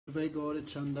Vegora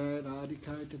Chandaya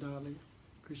Radhikaya Tadali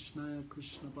Krishnaya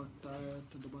Krishna Bhaktaya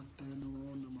Tadabhaktaya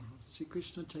Namo Namaha Sri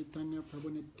Krishna Chaitanya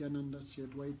Prabhu Nityananda Sri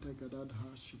Advaita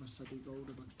Gadadha Shivasati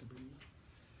Gaura Bhaktabhinda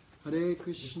Hare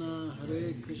Krishna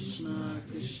Krishna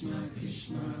Krishna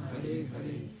Hare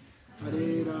Hare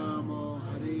Hare Ramo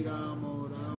Ramo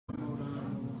Ramo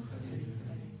Hare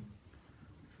Hare.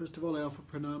 First of all, I offer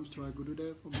pranams to our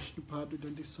Gurudev, Vishnu Padre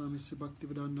Danti Swami Sri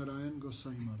Bhaktivedanta Narayana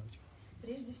Gosai Maharaj.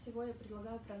 Прежде всего я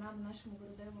предлагаю пранам нашему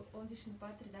Гурудеву Ом Вишну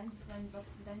Падре Данти Свами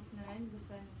Бхактивиданти Нараяне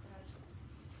Госвами Махараджу.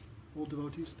 All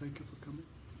devotees, thank you for coming.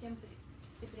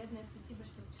 Все преданные, спасибо,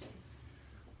 что пришли.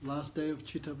 Last day of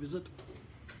Chita visit.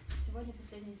 Сегодня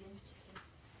последний день в Чите.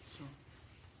 So,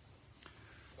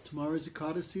 tomorrow is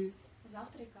Ekadasi.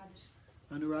 Завтра Экадаши.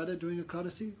 Anuradha doing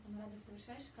Ekadasi? Анурада,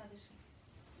 совершаешь Экадаши?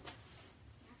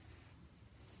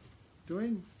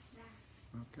 Doing?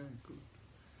 Okay, good.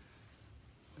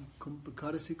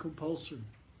 Ekadasi compulsory.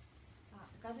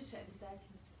 Экадаши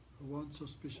обязательно. Who wants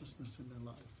auspiciousness in their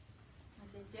life?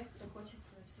 Для тех, кто хочет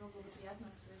всего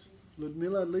благоприятного в своей жизни.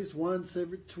 Ludmila, at least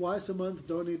twice a month,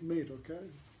 don't eat meat,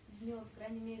 okay? Людмила, по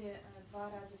крайней мере, 2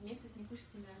 раза в месяц не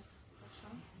кушайте мясо.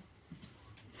 Хорошо?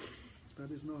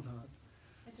 That is not hard.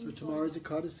 Это So не tomorrow is сложно.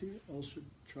 Ekadasi. All should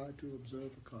try to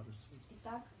observe Ekadasi.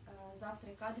 Итак,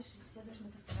 завтра Экадаши, все должны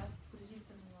постараться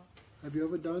погрузиться в него. Have you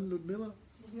ever done, Ludmila?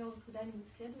 Людмила, вы когда-нибудь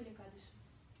исследовали Экадаши?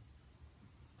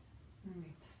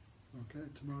 Нет. Okay,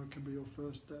 tomorrow can be your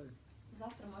first day.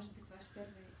 Завтра может быть ваш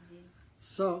первый день.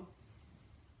 So,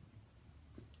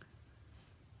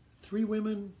 3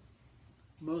 women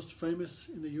most famous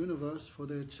in the universe for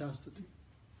their chastity.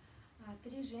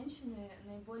 3 женщины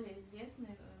наиболее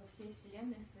известны во всей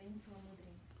вселенной своим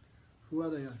целомудрием. Who are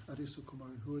they, Arisu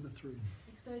Kumari? Who are the 3?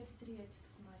 И кто эти 3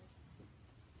 Кумари?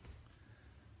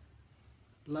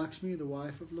 Lakshmi, the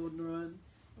wife of Lord Narayana.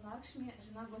 Лакшми,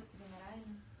 жена Господа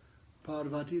Нараяна.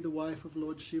 Parvati, the wife of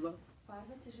Lord Shiva.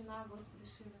 Парвати, жена Господа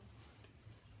Шивы.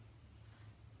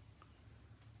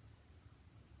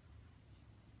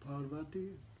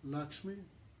 Parvati, Lakshmi,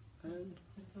 and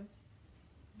Saraswati.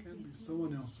 can be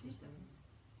someone else was there.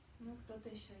 Ну, кто-то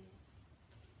еще есть.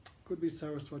 Could be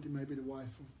Saraswati, maybe the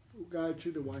wife of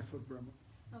Gayatri, the wife of Brahma.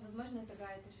 Возможно, это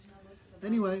Гайатри, жена Господа Брахмы.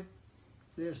 Anyway,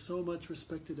 they are so much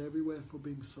respected everywhere for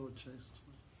being so chaste.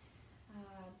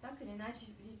 Так или иначе,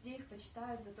 везде их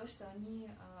почитают за то, что они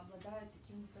обладают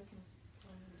таким высоким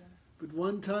целомудрием. But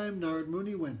one time Narada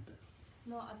Muni went there.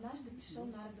 Но однажды пришел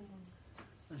Нарада Муни.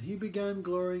 And he began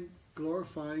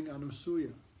glorifying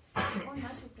Anusunya. Он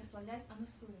начал прославлять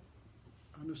Анусую.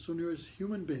 Anusunya is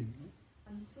human being. No?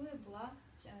 Анусуя была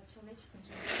человеческим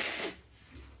женщиной.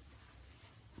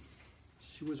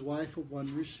 She was wife of one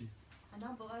Rishi.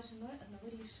 Она была женой одного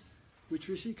Риши. Which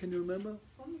Rishi, can you remember?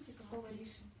 Помните, какого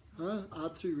Риши? Huh?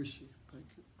 Atri Rishi. Thank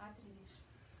you. Атри Риши.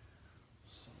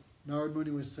 So, Narada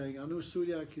Muni was saying,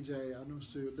 Anusunya Kijay,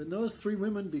 Anusuya. Then those 3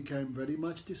 women became very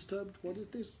much disturbed. What is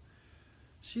this?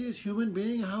 She is human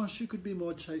being, how she could be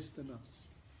more chaste than us?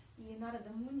 И Нарада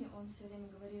Муни, он все время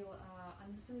говорил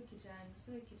Анусуя Киджай,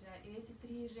 и эти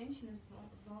 3 женщины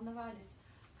взволновались.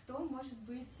 Кто может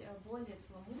быть более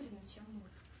целомудренным, чем мы?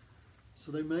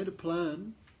 So they made a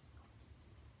plan.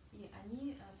 И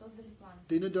они создали план.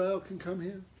 Dinadayal can come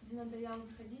here. Дина Даял,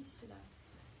 заходите сюда.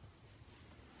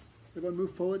 Everyone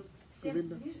move forward. Все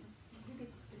Govinda.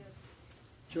 двигайтесь вперед.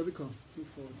 Chovikov, move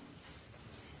forward.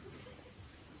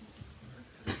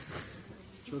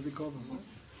 Chovikov, what?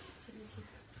 Червячок.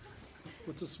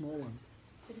 What's a small one?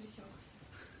 Червячок.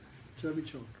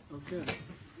 Chovichok. Okay.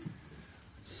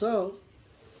 So,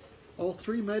 all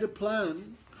 3 made a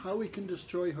plan how we can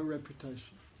destroy her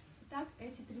reputation. Итак,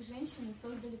 эти 3 женщины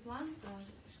создали план,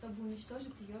 чтобы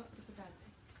уничтожить ее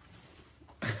репутацию.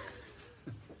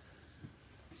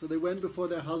 So they went before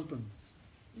their husbands.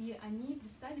 И они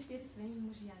предстали перед своими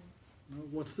мужьями. No?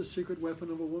 What's the secret weapon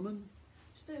of a woman?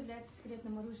 Что является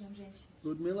секретным оружием женщины?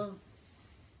 Ludmila?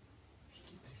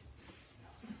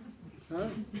 Huh?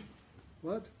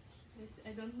 What?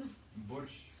 I don't know.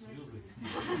 Борщ, слезы.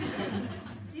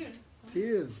 Tears.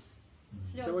 Tears.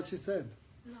 Is that what Слезы. she said?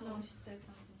 No, she said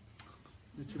something.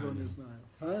 Ничего не знаю.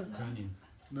 Huh? Камень.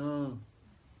 No.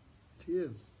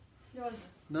 Tears. Слезы.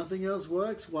 Nothing else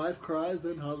works. Wife cries,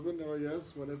 then husband, oh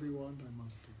yes, whatever you want, I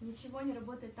must do. Ничего не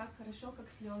работает так хорошо, как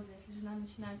слезы. Если жена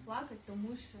начинает плакать, то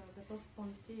муж готов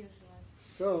исполнить все ее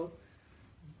желания.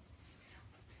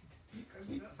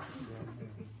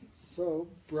 So,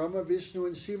 Brahma, Vishnu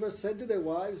and Shiva said to their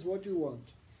wives, what do you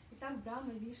want? Итак,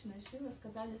 Брахма, Вишну и Шива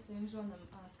сказали своим женам: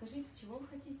 скажите, чего вы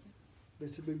хотите? They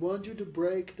said, we want you to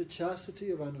break the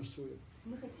chastity of Anusuya.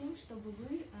 Мы хотим, чтобы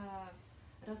вы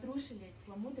разрушили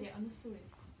целомудрие Анусуи.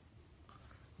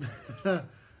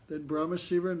 that Brahma,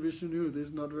 Shiva and Vishnu knew this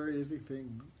is not a very easy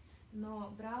thing.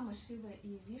 Но Брахма, Шива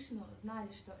и Вишну знали,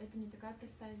 что это не такая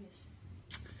простая вещь.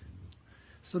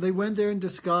 So they went there in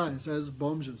disguise as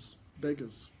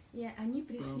beggars. И они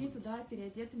пришли Brahmas. туда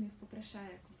переодетыми в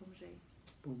попрошаек,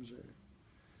 бомжей.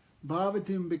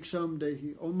 Bhavatim bhiksham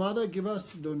dehi. Oh mother, give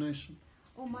us donation.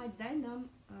 О, мать, дай нам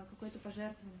какое-то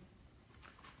пожертвование.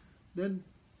 Then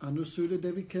Anusunya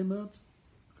Devi came out.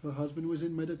 Her husband was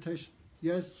in meditation.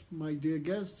 Yes, my dear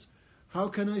guests, how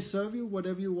can I serve you?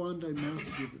 Whatever you want, I must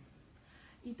give it.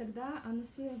 И тогда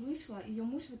Анусуя вышла, ее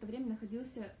муж в это время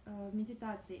находился в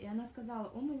медитации, и она сказала: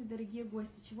 «О, мои дорогие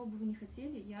гости, чего бы вы ни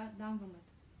хотели, я дам вам это».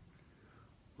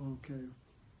 Okay.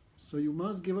 So you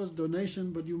must give us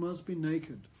donation, but you must be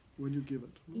naked when you give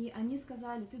it. И они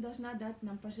сказали: ты должна дать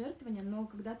нам пожертвование, но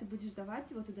когда ты будешь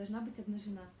давать его, ты должна быть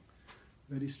обнажена.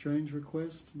 Very strange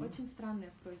request. Очень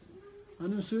странная просьба.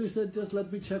 Anusuya said, just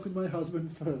let me check with my husband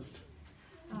first.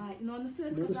 Но Анусуя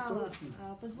сказала: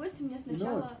 позвольте мне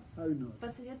сначала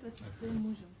посоветоваться со своим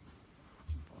мужем.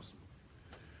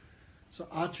 So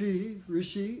Atri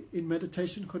Rishi in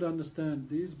meditation could understand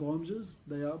these bomjas,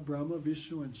 they are Brahma,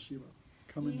 Vishnu and Shiva.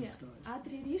 Come in И disguise.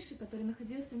 Атри Риши, который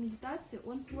находился в медитации,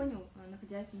 он понял,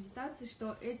 находясь в медитации,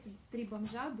 что эти три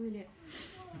бомжа были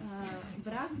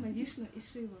Брахма, Вишну и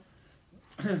Шива.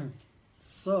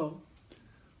 So,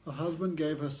 her husband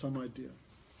gave her some idea.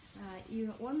 И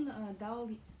он дал,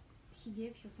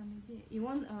 и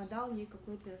он дал ей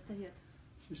какой-то совет.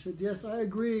 She said, yes, I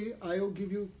agree. I will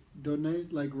give you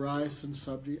donate like rice and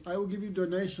sabji. I will give you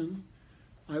donation.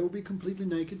 I will be completely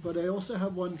naked, but I also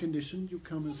have one condition. You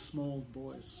come as small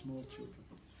boys, small children.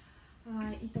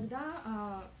 И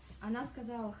тогда она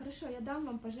сказала: хорошо, я дам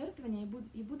вам пожертвование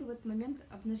и буду в этот момент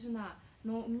обнажена.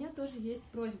 Но у меня тоже есть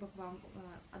просьба к вам.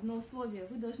 Одно условие: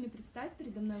 вы должны предстать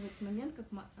передо мной в этот момент как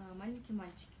маленькие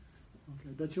мальчики.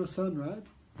 Okay, that's your son, right?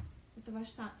 Это ваш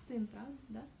сын, правда?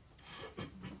 Да?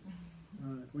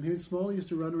 Right. When he was small, he used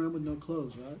to run around with no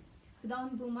clothes, right? Когда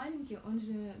он был маленький, он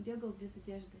же бегал без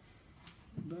одежды.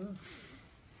 No.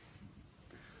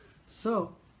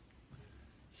 So,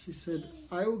 she said,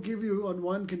 I will give you on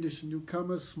one condition, you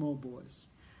come as small boys.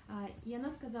 И она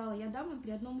сказала: я дам вам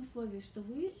при одном условии, что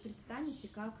вы предстанете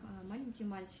как маленькие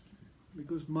мальчики.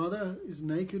 Because mother is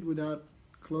naked without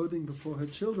clothing before her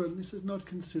children, this is not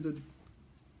considered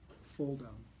fall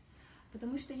down.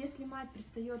 Потому что если мать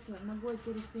предстает ногой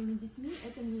перед своими детьми,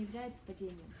 это не является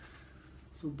падением.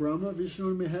 So Brahma, Vishnu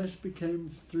and Mahesh became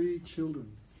 3 children.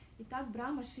 Итак,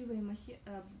 Брахма, Шива и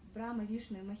Брахма,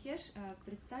 Вишну и Махеш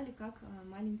предстали как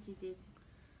маленькие дети.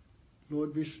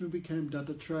 Lord Vishnu became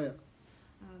Dattatreya.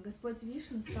 Господь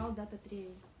Вишну стал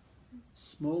Даттатреей.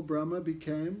 Small Brahma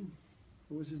became,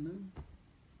 what was his name?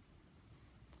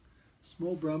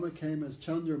 Small Brahma came as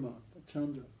Chandrama,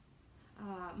 Chandra.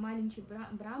 Маленький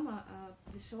Брахма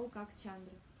пришел как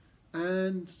Чандра.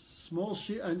 And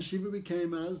Shiva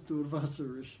became as Durvasa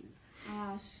Rishi.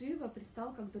 А Шива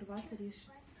предстал как Дурваса Риши.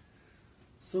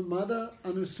 So Mother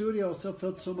Anusunya also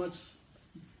felt so much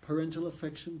parental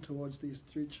affection towards these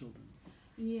 3 children.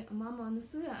 И мама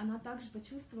Анусуя, она также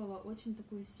почувствовала очень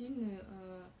такую сильную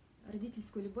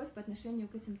родительскую любовь по отношению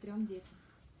к этим 3 детям.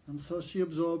 And so she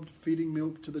absorbed feeding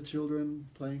milk to the children,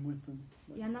 playing with them.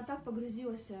 И она так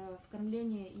погрузилась в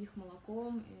кормление их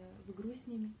молоком, в игру с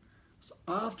ними. So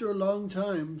after a long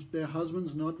time, their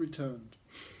husbands not returned.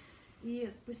 И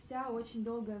спустя очень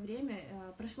долгое время,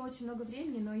 прошло очень много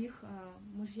времени, но их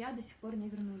мужья до сих пор не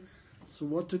вернулись. So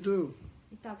what to do?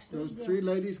 Итак, что Those же 3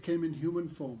 делать? ladies came in human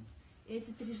form.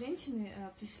 Эти 3 женщины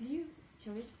пришли в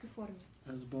человеческой форме,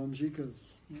 As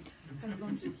bomjikas, как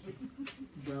бомжики,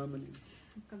 brahmanis.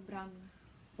 как браманы.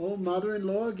 Oh,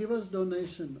 mother-in-law, give us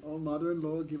donation. Oh,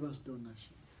 mother-in-law, give us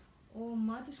donation. О,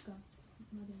 матушка,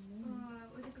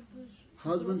 Это как бы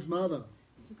Husband's mother,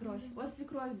 свекровь. О,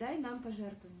 свекровь, дай нам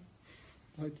пожертвование.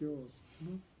 like yours.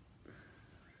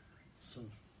 So,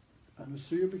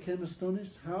 Anusuya became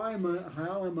astonished. How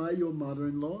am I your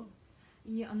mother-in-law?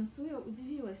 И Анусуя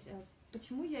удивилась: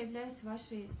 почему я являюсь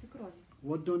вашей свекровью?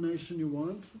 What donation you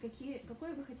want?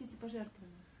 Какое вы хотите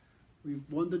пожертвование? We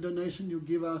want the donation you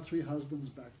give our 3 husbands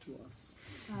back to us.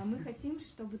 Мы хотим,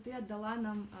 чтобы ты отдала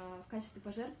нам в качестве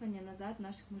пожертвования назад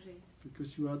наших мужей.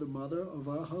 Because you are the mother of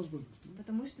our husbands.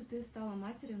 Потому что ты стала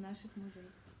матерью наших мужей.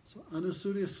 So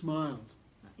Anusuya smiled.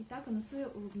 Итак, Анусуя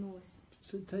улыбнулась.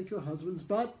 She said, take your husbands,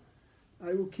 but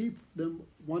I will keep them.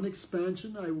 One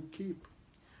expansion I will keep.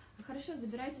 Хорошо,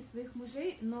 забирайте своих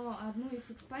мужей, но одну их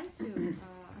экспансию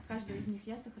от каждого из них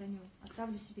я сохраню,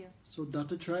 оставлю себе. So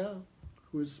Dattatreya,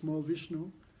 who is small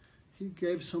Vishnu, he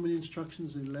gave so many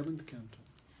instructions in 11th canto.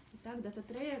 Итак,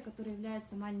 Дататрея, который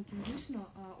является маленьким Вишну,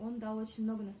 он дал очень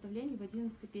много наставлений в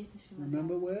 11-й песне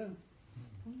Remember Шримад. where?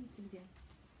 Помните где?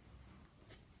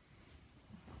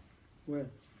 Where?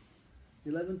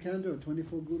 11 canto,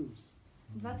 24 gurus.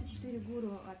 24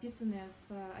 гуру описаны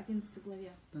в 11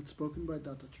 главе. That's spoken by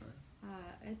Dattatreya.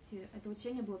 Это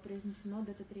учение было произнесено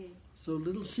Дататреей. So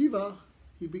little Shiva,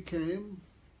 he became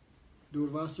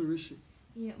Durvasa Rishi.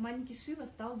 И маленький Шива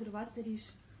стал Durvasa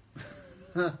Rishi.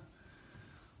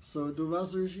 So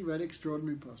Durvasa Rishi, very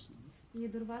extraordinary person. И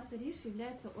Durvasa Rishi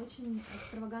является очень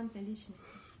экстравагантной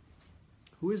личностью.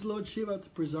 Who is Lord Shiva, the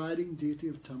presiding deity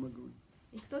of Tamagun?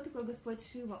 И кто такой Господь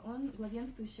Шива? Он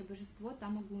главенствующее божество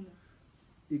Тамагуна,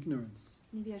 Ignorance.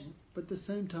 невежество. But at the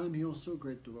same time, he also a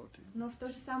great devotee. Но в то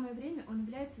же самое время он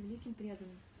является великим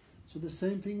преданным. So the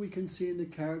same thing we can see in the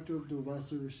character of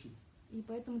Durvasa Rishi. И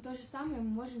поэтому то же самое мы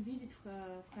можем видеть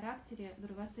в характере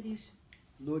Durvasa Rishi.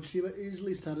 Lord Shiva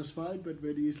easily satisfied, but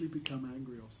very easily become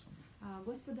angry also.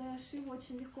 Господа Шиву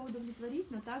очень легко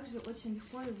удовлетворить, но также очень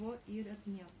легко его и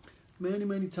разгневать.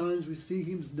 Many times we see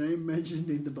his name mentioned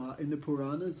in the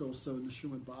Puranas, also in the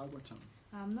Srimad Bhagavatam.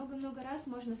 Много-много раз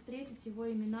можно встретить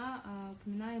его имена,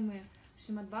 упоминаемые в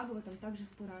Шримад Бхагаватам, также в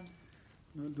Пуранах.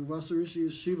 Durvasa Rishi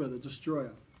is Shiva, the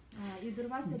destroyer. И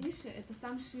Durvasa Rishi — это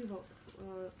сам Шива,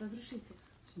 разрушитель.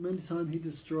 So many times he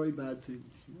destroys bad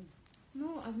things.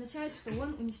 Ну, означает, что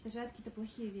он уничтожает какие-то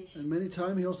плохие вещи. And many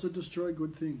times he also destroys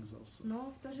good things also.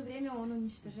 Но в то же время он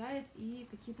уничтожает и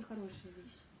какие-то хорошие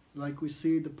вещи. Like we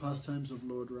see the pastimes of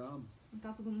Lord Ram.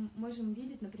 Как мы можем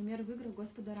видеть, например, в играх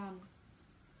Господа Рамы.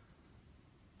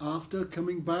 After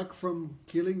coming back from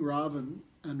killing Ravan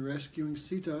and rescuing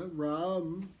Sita,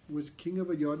 Ram was king of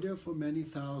Ayodhya for many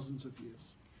thousands of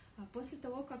years. После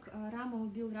того, как Рама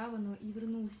убил Равану и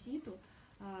вернул Ситу,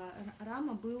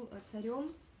 Рама был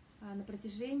царем на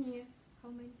протяжении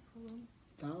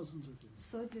Thousands of years.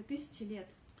 сотни, тысячи лет.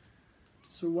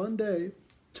 So one day,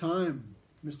 Time,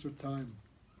 Mr. Time,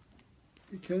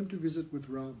 he came to visit with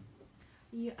Ram.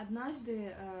 И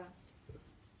однажды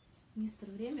мистер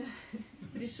Время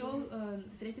пришел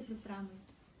встретиться с Рамой.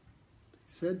 He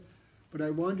said, "But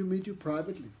I want to meet you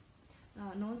privately.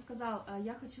 Но он сказал: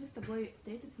 я хочу с тобой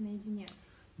встретиться наедине.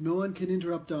 No one can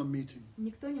interrupt our meeting.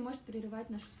 Никто не может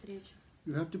прерывать нашу встречу.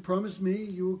 You have to promise me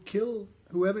you will kill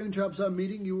whoever interrupts our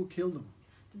meeting, you will kill them.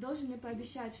 Ты должен мне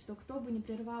пообещать, что кто бы не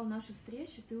прервал нашу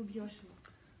встречу, ты убьешь его.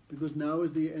 Because now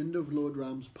is the end of Lord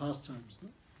Ram's pastimes. No?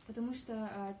 Потому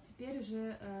что теперь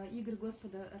уже игры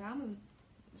Господа Рамы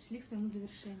шли к своему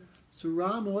завершению. So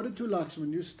Ram ordered to Lakshmi,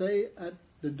 you stay at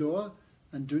the door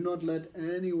and do not let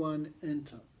anyone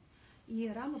enter. И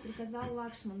Рама приказал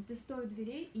Лакшману: ты стой у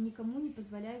дверей и никому не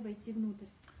позволяй войти внутрь.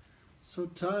 So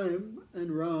Time and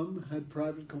Ram had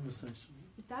private conversation.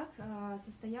 Итак,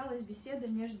 состоялась беседа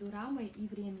между Рамой и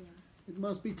Временем. It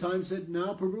must be Time said,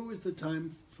 now Prabhu is the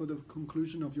time for the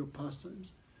conclusion of your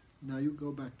pastimes. Now you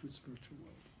go back to the spiritual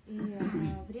world.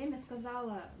 И Время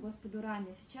сказала Господу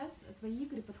Раме: сейчас твои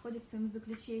игры подходят к своему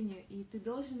заключению, и ты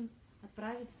должен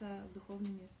отправиться в духовный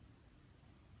мир.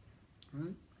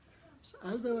 Right? So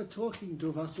as they were talking,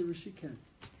 Durvasa Rishi came.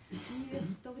 И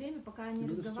в то время, пока они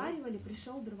разговаривали,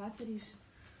 пришел Durvasa Rishi.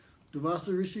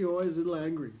 Durvasa Rishi always a little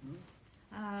angry.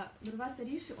 No? Durvasa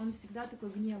Rishi, он всегда такой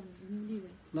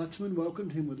гневливый. Lakshman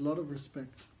welcomed him with a lot of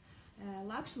respect.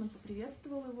 Лакшман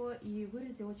поприветствовал его и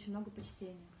выразил очень много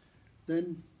почтения.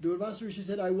 Then Durvasa Rishi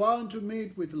said, I want to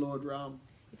meet with Lord Ram.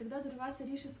 И тогда Durvasa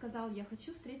Rishi сказал: я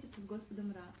хочу встретиться с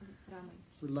Господом Рамой.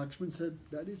 So Lakshman said,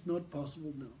 that is not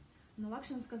possible now. Но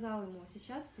Лакшман сказал ему: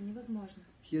 сейчас это невозможно.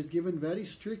 He has given very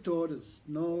strict orders.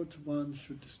 No one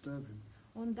should disturb him.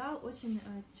 Он дал очень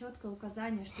четкое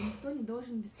указание, что никто не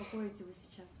должен беспокоить его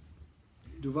сейчас.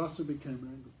 Durvasa became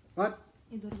angry. What?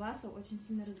 И Дурваса очень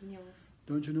сильно разгневался.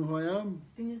 Don't you know who I am?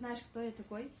 Ты не знаешь, кто я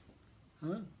такой?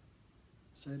 Huh?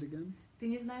 Say it again. Ты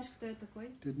не знаешь, кто я такой?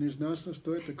 Ты не знаешь,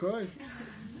 что это такое?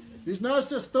 Не знаешь,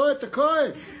 что это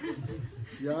такое?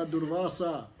 Я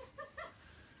Durvasa.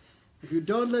 If you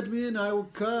don't let me in, I will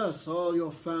curse. All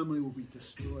your family will be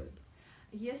destroyed.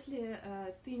 Если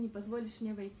ты не позволишь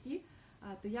мне войти,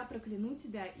 то я прокляну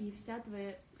тебя, и все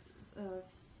твои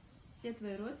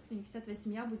родственники, вся твоя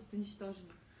семья будет уничтожена.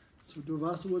 So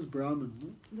Durvasa was Brahman,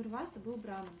 no? Дурваса был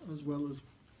браман, As well as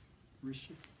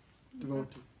Rishi,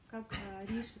 devotee. как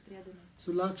Риши преданный.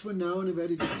 So Lakshman now in a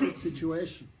very difficult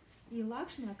situation. И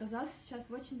Лакшман оказался сейчас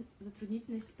в очень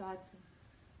затруднительной ситуации.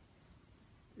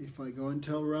 If I go and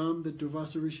tell Ram that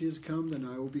Durvasa Rishi has come, then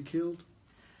I will be killed.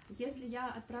 Если я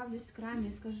отправлюсь к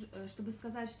Раме, чтобы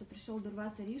сказать, что пришел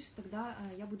Дурваса Риши, тогда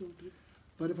я буду убит.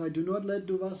 But if I do not let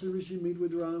Durvasa Rishi meet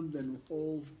with Ram, then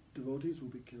all devotees will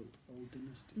be killed, all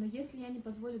dynasty. Но если я не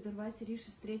позволю Дурвасе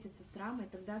Риши встретиться с Рамой,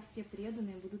 тогда все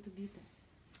преданные будут убиты.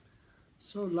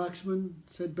 So Lakshman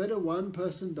said, better one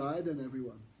person die than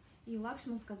everyone. И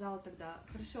Лакшман сказал тогда: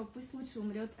 хорошо, пусть лучше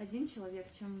умрет один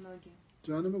человек, чем многие.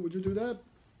 Janama, would you do that?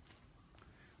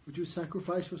 Would you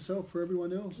sacrifice yourself for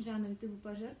everyone else? Джанам, ты бы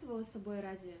пожертвовала собой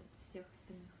ради всех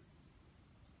остальных?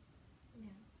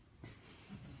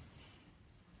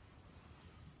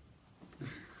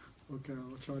 Okay,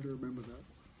 I'll try to remember that.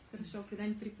 Хорошо,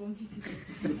 когда-нибудь припомните.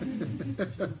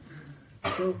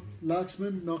 So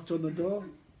Lakshman knocked on the door.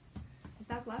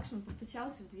 Итак, Лакшман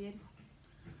постучался в дверь.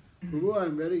 Prabhu,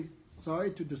 I'm very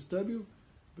sorry to disturb you,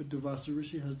 but Durvasa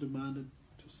Rishi has demanded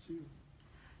to see you.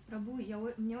 Прабху,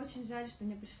 мне очень жаль, что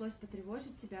мне пришлось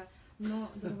потревожить тебя, но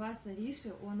Дурваса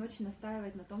Риши, он очень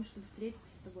настаивает на том, чтобы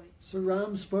встретиться с тобой. So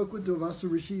Ram spoke with Durvasa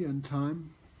Rishi in time.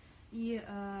 И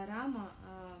Рама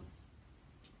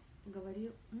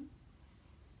говорил...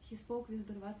 He spoke with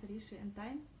Durvasa Rishi in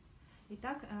time.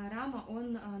 Итак, Рама,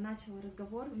 он начал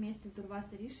разговор вместе с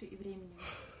Дурваса Риши и временем.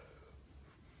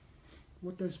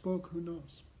 What they spoke, who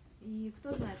knows? И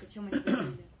кто знает, о чем они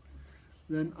говорили.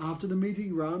 Then after the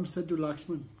meeting, Ram said to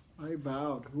Lakshman, I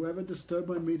vowed, whoever disturbed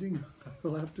my meeting, I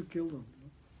will have to kill them.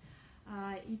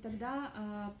 И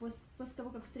тогда, после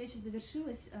того, как встреча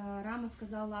завершилась, Рама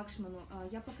сказал Лакшману: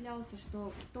 я поклялся,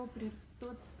 что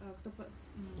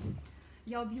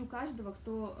я убью каждого,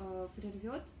 кто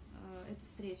прервет эту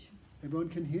встречу. Everyone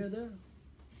can hear that?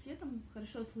 Все там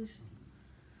хорошо слышат.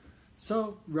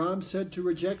 So Ram said to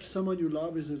reject someone you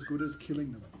love is as good as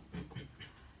killing them.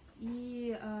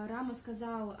 И Рама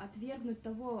сказал: отвергнуть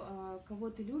того, кого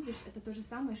ты любишь, это то же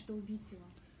самое, что убить его.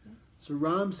 So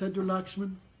Ram said to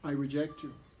Lakshman, I reject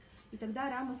you. И тогда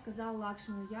Рама сказал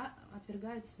Лакшману: я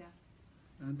отвергаю тебя.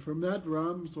 And from that,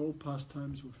 Ram's all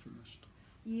pastimes were finished.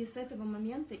 И с этого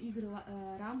момента игры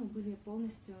Рамы были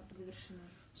полностью завершены.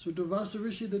 So Durvasa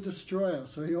Rishi, the destroyer,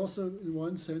 so he also, in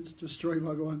one sense, destroyed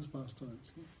Bhagavan's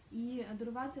pastimes. И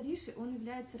Дурваса Риши, он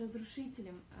является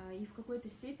разрушителем, и в какой-то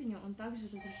степени он также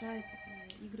разрушает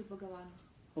игры Бхагавана.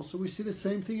 Also, we see the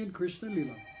same thing in Krishna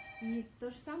Lila. И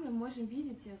то же самое мы можем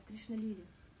видеть в Кришна-лиле.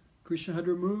 Krishna had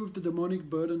removed the demonic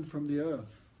burden from the earth.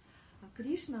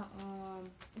 Кришна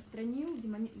устранил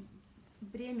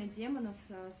бремя демонов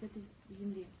с этой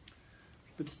земли.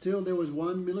 But still there was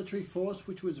one military force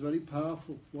which was very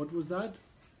powerful. What was that?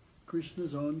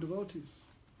 Krishna's own devotees.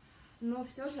 Но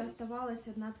все же оставалась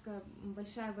одна такая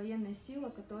большая военная сила,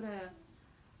 которая...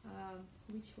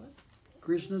 which what?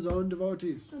 Krishna's own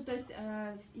devotees. Ну, то есть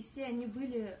и все они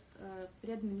были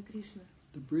преданными Кришны.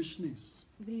 The Brishnis.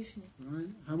 Бришни. Right?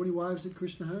 How many wives did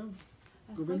Krishna have?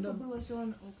 Сколько было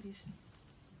жен у Кришны?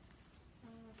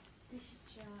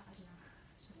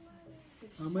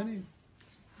 1016. How many?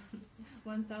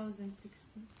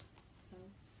 1016.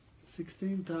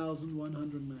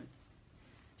 16,109.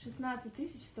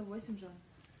 16 108 жен.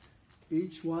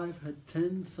 Each wife had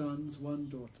 10 sons, 1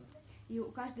 daughter. И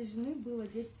у каждой жены было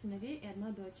 10 сыновей и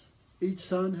 1 дочь. Each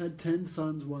son had 10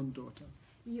 sons, 1 daughter.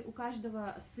 И у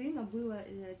каждого сына было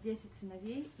 10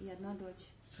 сыновей и 1 дочь.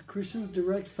 So Krishna's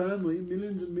direct family,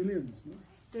 millions and millions. No?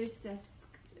 То есть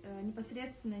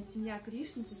непосредственная семья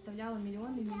Кришны составляла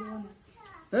миллионы и миллионы.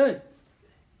 Hey!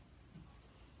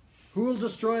 Who will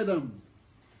destroy them?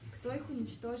 Кто их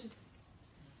уничтожит?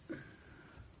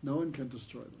 No one can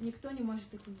destroy them. Никто не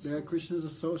может их They are уничтожить. Krishna's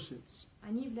associates.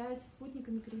 Они являются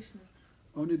спутниками Кришны.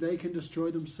 Only they can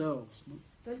destroy themselves. No?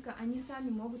 Только они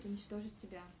сами могут уничтожить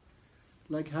себя.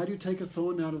 Like how do you take a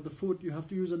thorn out of the foot? You have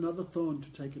to use another thorn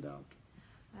to take it out.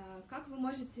 Как вы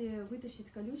можете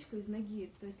вытащить колючку из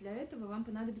ноги? То есть для этого вам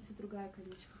понадобится другая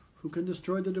колючка. Who can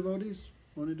destroy the devotees?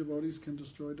 Only devotees can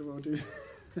destroy devotees.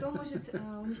 Кто может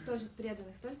уничтожить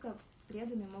преданных? Только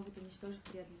преданные могут уничтожить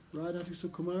преданных. Right, Atri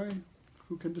Sukumari?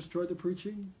 Who can destroy the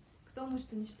preaching? Кто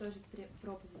может уничтожить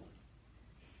проповедь?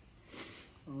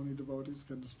 Only devotees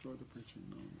can destroy the preaching.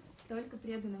 No. Только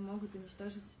преданные могут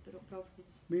уничтожить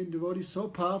проповедь. I mean, devotees so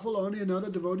powerful, only another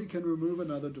devotee can remove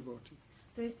another devotee.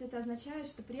 То есть это означает,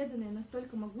 что преданные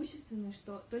настолько могущественны,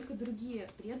 что только другие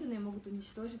преданные могут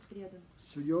уничтожить преданных.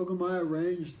 So Yogamaya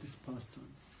arranged this pastime.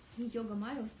 И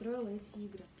Йога-майя устроила эти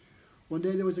игры. One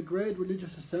day there was a great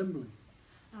religious assembly.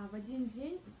 В один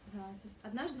день,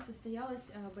 однажды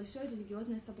состоялось большое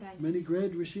религиозное собрание. Many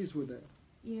great rishis were there.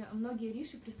 И многие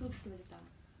риши присутствовали там.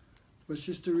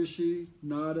 Vashishta Rishi,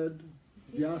 Narada,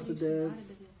 Васишта Риши, Vyasadeva,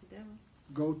 Нарада, Вьясадева,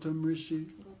 Gautam Rishi,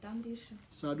 Гаутам Риши,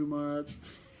 Sadhu Maharaj,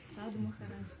 Саду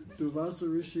Махарадж, Durvasa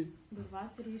Rishi.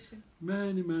 Дурваса Риши.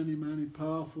 Many, many, many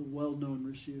powerful, well-known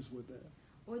rishis were there.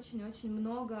 очень-очень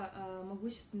много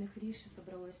могущественных риши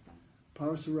собралось там.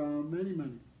 Parasuram,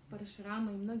 many.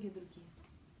 Парашурама и многие другие.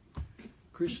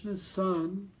 Krishna's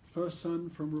son, first son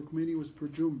from Rukmini was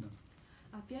Pradyumna.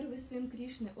 А первый сын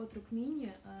Кришны от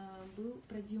Рукмини был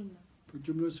Прадьюмна.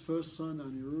 Pradyumna's first son,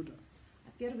 Aniruddha.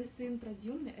 А первый сын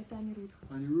Прадьюмны это Анирудха.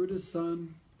 Aniruddha's son,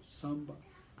 Samba.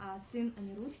 А сын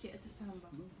Анирудхи это Самба.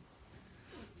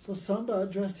 So Samba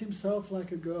dressed himself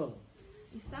like a girl.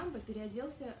 И Самба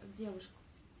переоделся в девушку.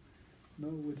 No,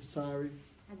 with sari.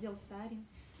 Одел сари.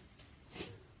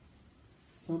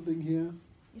 Something here,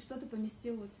 И что-то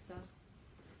поместил вот сюда.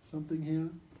 something here.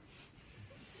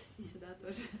 И сюда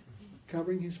тоже.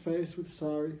 Covering his face with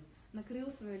sari.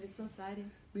 Накрыл свое лицо сари.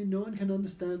 I mean, no one can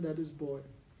understand that as boy.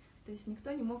 То есть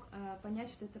никто не мог понять,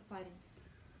 что это парень.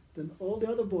 Then all the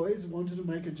other boys wanted to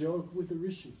make a joke with the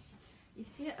rishis. И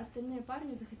все остальные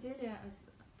парни захотели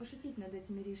пошутить над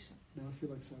этими риши. Now I feel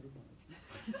like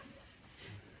Saraswati.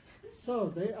 So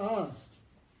they asked,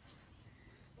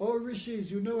 "Oh rishis,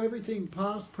 you know everything,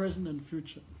 past, present, and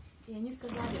future. И они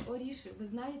сказали: о риши, вы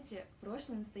знаете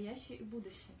прошлое, настоящее и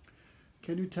будущее.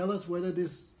 Can you tell us whether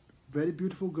this very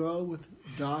beautiful girl with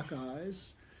dark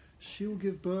eyes, she will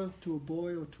give birth to a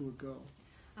boy or to a girl?"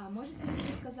 А можете ли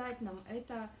вы сказать нам,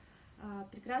 эта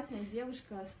прекрасная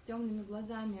девушка с темными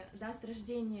глазами даст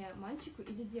рождение мальчику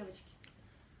или девочке?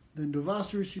 Then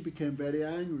Durvasa Rishi became very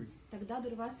angry. Тогда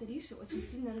Дурваса Риши очень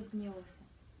сильно разгневался.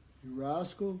 "You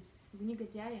rascal, Вы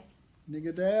негодяи,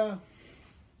 Nigadaya,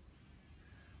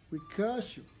 we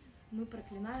curse you. мы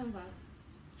проклинаем вас.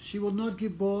 She will not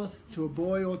give birth to a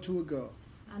boy or to a girl.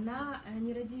 Она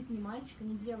не родит ни мальчика,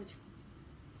 ни девочку.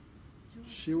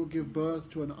 She will give birth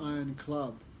to an iron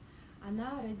club.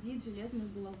 Она родит железную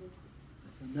булаву.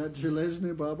 And that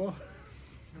Железный Baba,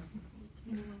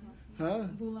 huh?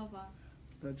 Булава.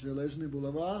 That Железный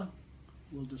Bulava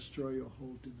will destroy your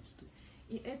whole dynasty.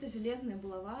 И эта железная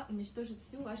булава уничтожит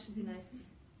всю вашу династию.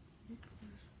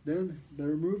 Then they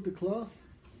removed the cloth,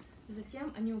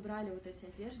 Затем они убрали вот эти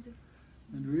одежды.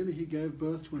 and really he gave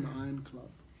birth to an iron club.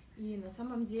 И на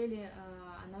самом деле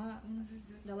она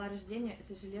дала рождение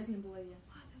этой железной булаве.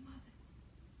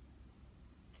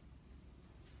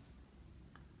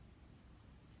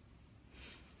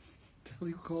 Tell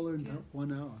you call her in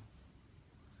 1 hour.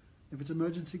 If it's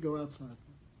emergency, go outside.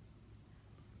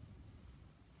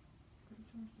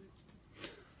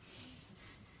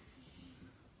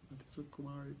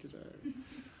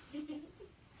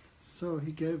 So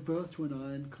he gave birth to an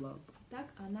iron club. Так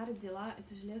она родила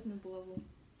эту железную булаву.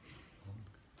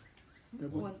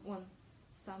 Он,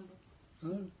 Самба.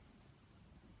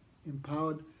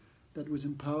 Empowered, that was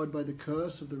empowered by the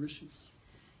curse of the rishis.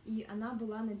 И она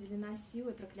была наделена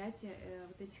силой проклятия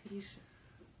вот этих риши.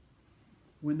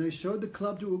 When they showed the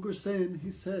club to Ugrasen,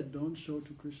 he said, "Don't show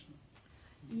to Krishna."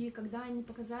 И когда они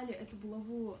показали эту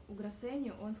булаву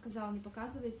Уграсене, он сказал: не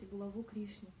показывайте булаву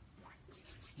Кришне.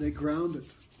 They ground it.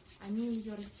 Они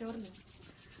ее растерли.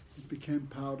 It became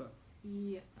powder.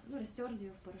 И растерли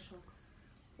ее в порошок.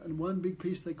 And one big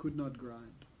piece they could not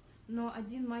grind. Но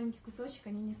один маленький кусочек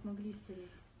они не смогли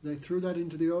стереть. They threw that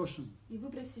into the ocean. И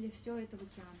выбросили все это в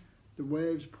океан. The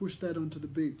waves pushed that onto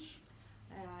the beach.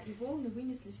 И волны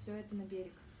вынесли все это на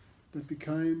берег. That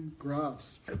became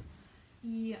grass.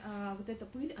 И вот эта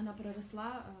пыль, она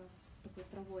проросла такой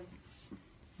травой.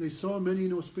 They saw many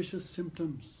inauspicious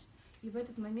symptoms И в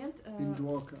этот момент, in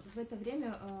Dwarka. в это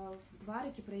время в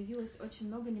Двараке проявилось очень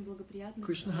много неблагоприятных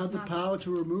Krishna had the знаков. power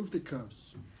to remove the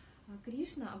curse.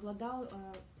 Кришна обладал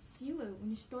силой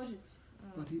уничтожить,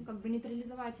 как бы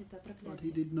нейтрализовать это But he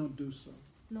проклятие. did not do so.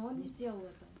 Но он не сделал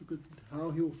это. Because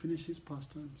how he will finish his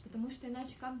pastimes. Потому что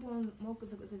иначе как бы он мог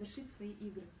завершить свои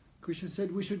игры. Krishna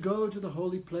said we should go to the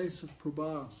holy place of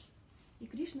Prabhas. И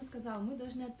Кришна сказал: мы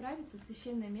должны отправиться в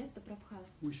священное место Прабхас.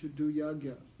 We should do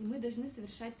yagya, И мы должны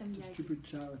совершать там яги, distribute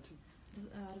charity,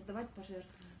 раздавать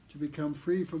пожертвования. to become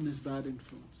free from this bad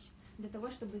influence. Для того,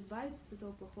 чтобы избавиться от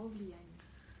этого плохого влияния.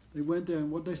 They went there,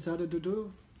 and what they started to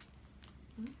do?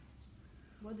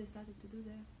 What they started to do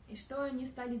there. И что они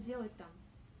стали делать там?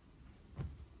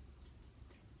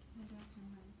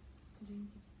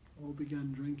 All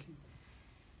began drinking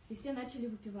И все начали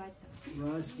выпивать там.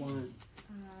 rice wine.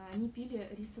 Они пили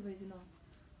рисовое вино.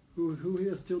 Who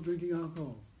here is still drinking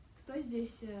alcohol? Кто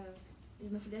здесь,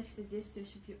 из находящихся здесь, все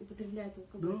еще употребляет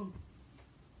алкоголь? No.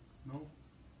 No.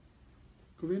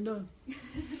 Govinda?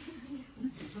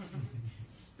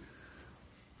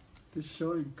 This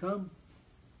showing. Come.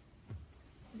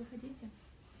 Заходите.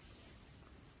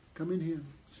 Come in here.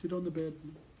 Sit on the bed.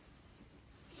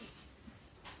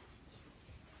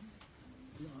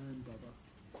 Lion Baba.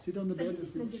 Sit on the bed.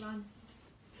 Садитесь на диван.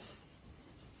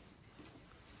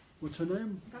 What's her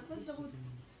name? Как вас зовут?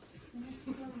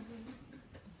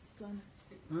 Светлана.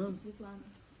 Huh? Светлана.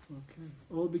 Okay.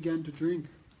 All began to drink.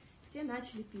 Все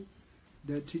начали пить.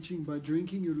 They're teaching by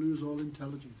drinking you lose all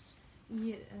intelligence.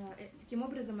 И таким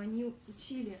образом они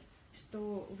учили,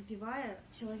 что выпивая,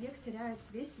 человек теряет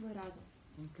весь свой разум.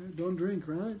 Okay. Don't drink,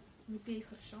 right? Не пей,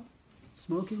 хорошо.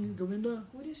 Smoking, Govinda?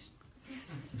 Куришь?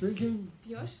 Drinking?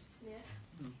 Пьешь? Нет.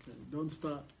 Okay. Don't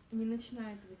start. Не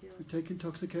начинай этого If you делать. take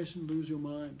intoxication, lose your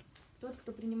mind. Тот,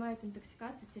 кто принимает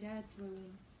интоксикацию, теряет свой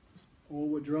ум. All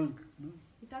were drunk. No?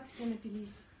 И так все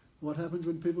напились. What happens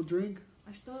when people drink?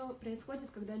 А что происходит,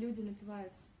 когда люди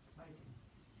напиваются?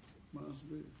 Must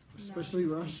be. Especially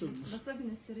В Russians.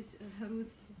 особенности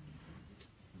русские.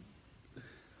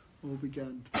 All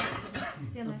began.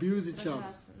 Все Abuse начали each other.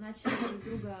 сражаться, начали друг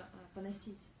друга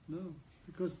поносить. No.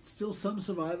 Because still some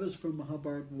survivors from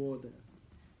Mahabharata war there.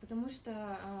 Потому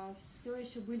что все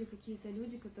еще были какие-то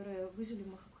люди, которые выжили в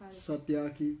Махабхарате.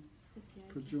 Satyaki,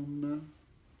 Сатьяки, Prajumna,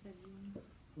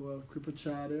 Равин.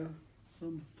 Kripacharya.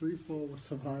 Some 3-4 were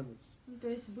survivors. Ну, то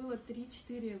есть было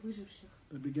 3-4 выживших.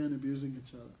 They began abusing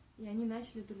each other. И они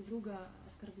начали друг друга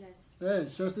оскорблять. Hey,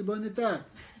 Shasti Bonita!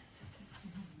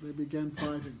 They began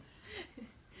fighting.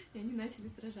 И они начали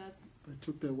сражаться. They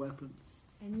took their weapons.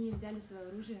 Они взяли свое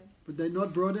оружие. But they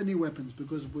not brought any weapons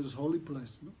because it was holy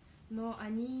place, no? Но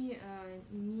они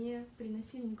не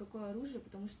приносили никакое оружие,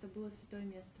 потому что было святое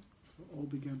место. So all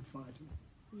began fighting.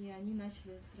 И они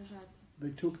начали сражаться.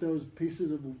 They took those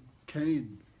pieces of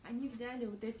cane Они взяли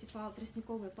вот эти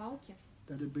тростниковые палки,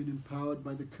 that had been empowered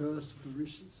by the curse of the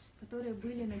rishis. которые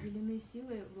были наделены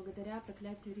силой благодаря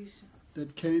проклятию Риши.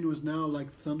 That cane was now like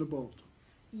thunderbolt.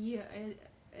 И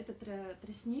этот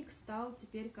тростник стал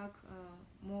теперь как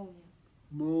молния.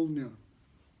 Molnya.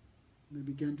 They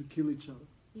began to kill each other.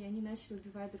 И они начали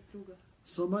убивать друг друга.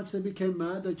 So much they became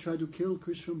mad, they tried to kill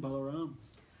Krishna and Balaram.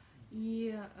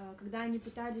 И когда они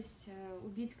пытались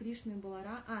убить Кришну и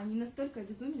Баларама, они настолько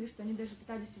обезумели, что они даже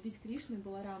пытались убить Кришну и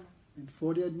Баларама. In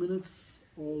 48 minutes,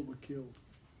 all were killed.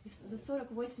 И за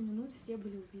 48 минут все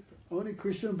были убиты. Only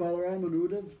Krishna and Balaram and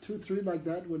Uddhav, 2-3 like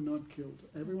that, were not killed.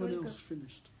 Everyone Только- else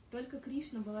finished. Только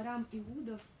Кришна, Баларам и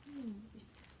Удав,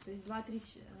 то есть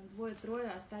 2-3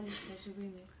 остались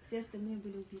живыми. Все остальные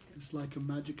были убиты. It's like a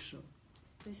magic show,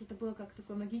 То есть это было как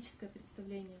такое магическое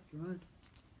представление. right?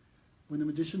 When the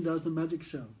magician does the magic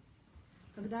show,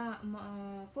 Когда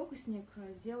фокусник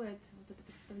делает вот это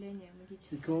представление he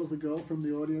магическое, calls the girl from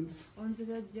the audience, он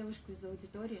зовет девушку из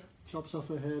аудитории, chops off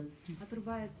her head,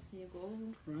 отрубает ей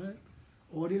голову, right?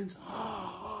 Audience,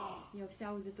 и вся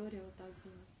аудитория вот так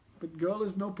делает. but girl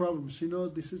is no problem. She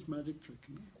knows this is magic trick.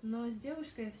 You know? Но с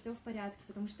девушкой все в порядке,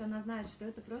 потому что она знает, что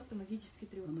это просто магический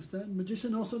трюк. Understand?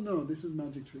 Magician also know this is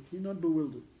magic trick. He not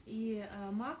bewildered. И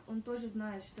маг, он тоже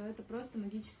знает, что это просто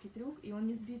магический трюк, и он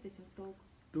не сбит этим с толку.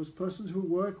 Those persons who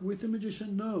work with the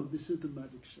magician know this is the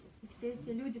magic show. И все эти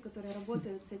люди, которые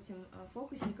работают с этим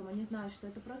фокусником, они знают, что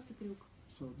это просто трюк.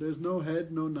 So there's no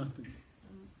head, no nothing.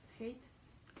 Хейт.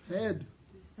 Head.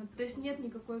 То есть нет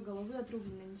никакой головы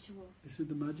отрубленной, ничего. This is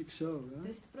the magic show, То right?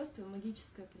 есть это просто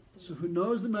магическое So представление. who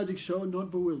knows the magic show,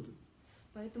 not bewildered.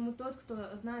 Поэтому тот,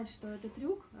 кто знает, что это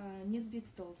трюк, не сбит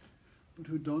с толку. But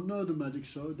who don't know the magic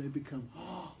show, they become,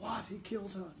 oh, what? He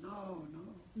killed her. No, no.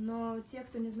 Но те,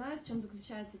 кто не знает, в чем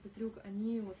заключается этот трюк,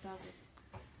 они вот так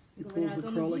He вот pulls говорят, the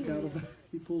он krollik убил out of ее. the,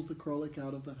 he pulls the krollik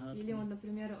out of the hat. Или он,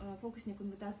 например, фокусник,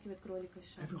 он вытаскивает кролика из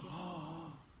шапки. Everyone,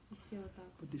 oh, И все вот так.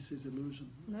 but this is illusion.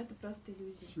 Но это просто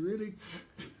иллюзия. It's really,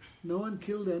 no one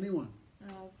killed anyone.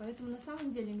 Поэтому на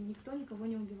самом деле никто никого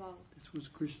не убивал. This was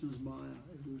Krishna's Maya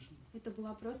illusion. Это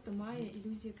была просто майя,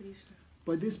 иллюзия Кришны.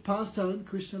 By this pastime,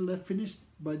 Krishna finished,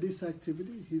 by this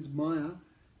activity, his Maya,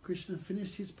 Krishna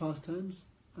finished his pastimes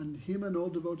and him and all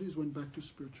devotees went back to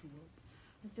spiritual world.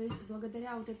 То есть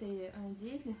благодаря вот этой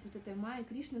деятельности, вот этой майи,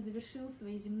 Кришна завершил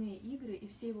свои земные игры, и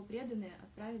все его преданные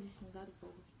отправились назад к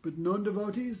Богу. But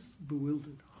non-devotees,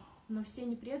 bewildered. Но все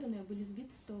непреданные были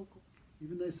сбиты с толку.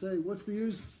 Even they say, what's the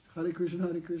use? Hare Krishna,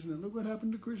 Hare Krishna. Look what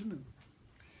happened to Krishna.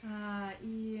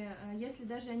 И если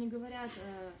даже они говорят,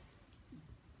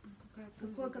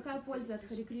 какая польза от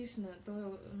Хари Кришны,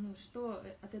 то что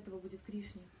от этого будет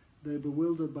Кришне? They're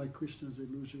bewildered by Krishna's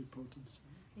illusory potency.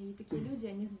 И такие люди,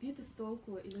 они сбиты с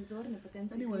толку иллюзорной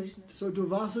потенции Anyway, Кришны. so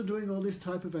Durvasa doing all this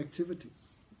type of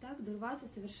activities. Так Дурваса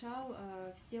совершал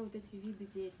все вот эти виды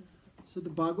деятельности. So the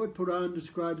Bhagavad Puran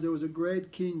describes there was a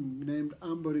great king named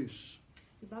Ambarish.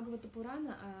 И Бхагавата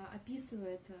Пурана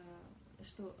описывает,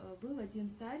 что был один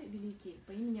царь великий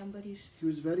по имени Амбариш. He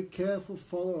was a very careful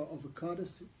follower of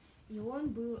Ekadasi. И И он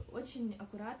был очень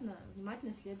аккуратно,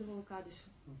 внимательно следовал Экадаши.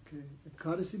 Okay.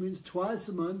 Ekadasi means twice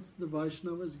a month the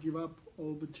Vaishnavas give up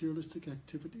all materialistic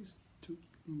activities to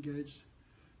engage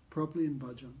properly in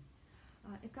bhajan.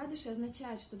 Экадаши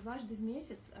означает, что дважды в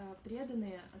месяц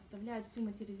преданные оставляют всю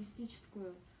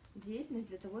материалистическую деятельность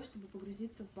для того, чтобы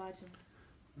погрузиться в баджан.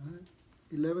 Right?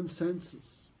 11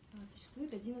 senses.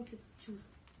 Существует 11 чувств.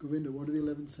 Govinda, what are the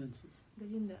 11 senses?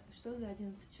 Говинда, что за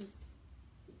 11 чувств?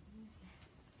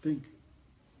 Think.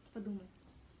 Подумай.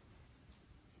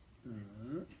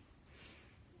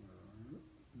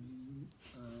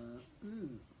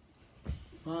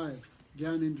 Five,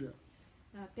 Gyanendriya.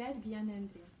 5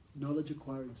 гьянендриya. Knowledge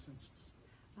acquiring senses.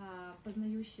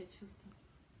 Познающее чувство.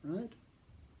 Right?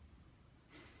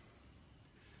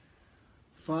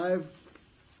 5,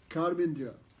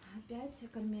 Karmendriya.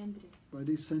 5 кармендриya. By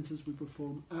these senses we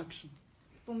perform action.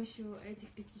 С помощью этих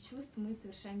 5 чувств мы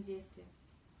совершаем действия.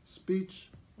 Speech,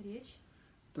 Речь,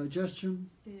 digestion,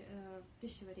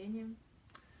 пищеварение.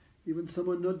 even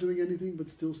someone not doing anything but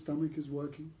still stomach is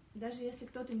working. Даже если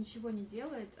кто-то ничего не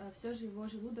делает, все же его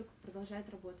желудок продолжает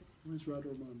работать. Where's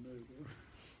Radharman? There you go.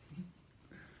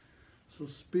 So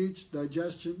speech,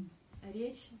 digestion,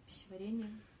 Речь, пищеварение,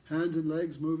 hands and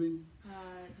legs moving,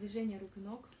 движение рук и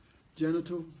ног,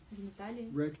 genital,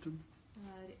 гениталии, rectum,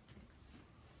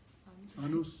 анус,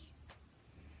 anus,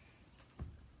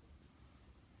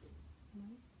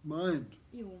 mind,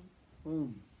 и ум.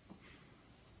 om.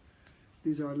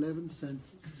 These are 11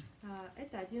 senses.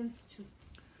 Это 11 чувств.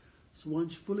 So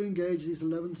once you fully engage these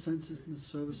 11 senses in the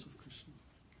service of Krishna,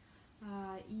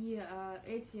 И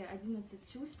эти 11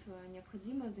 чувств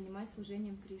необходимо занимать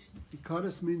служением Кришне.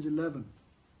 Ekadas means 11.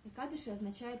 Экадаши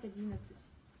означает 11.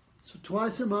 So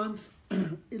twice a month,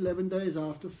 11 days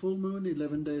after full moon,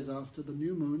 11 days after the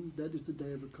new moon, that is the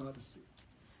day of Ekadasi.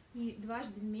 И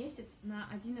дважды в месяц, на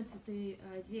 11-й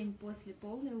день после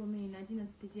полной луны и на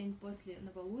 11-й день после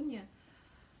новолуния,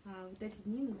 вот эти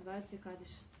дни называются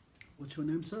Экадаши. What's your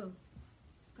name, sir?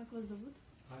 Как вас зовут?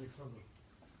 Александр.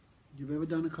 You've ever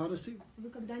done Ekadasi? Вы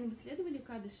когда-нибудь следовали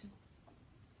Экадаши?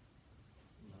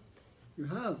 You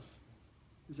have.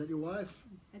 Is that your wife?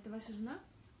 Это ваша жена?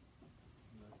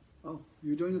 Oh,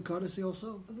 you're doing Ekadasi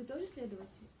also? Вы тоже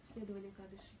следовали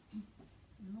Экадаши?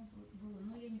 Ну, было,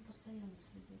 но я не постоянно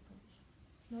следую, конечно.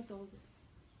 Not always.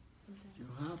 Sometimes. You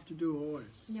have to do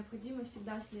always. Необходимо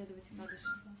всегда следовать Экадаши.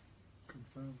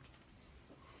 Confirmed.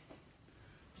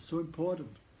 So important.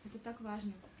 Это так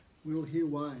важно. We'll hear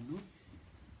why, no?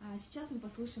 Сейчас мы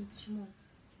послушаем, почему.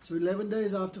 So 11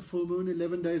 days after full moon,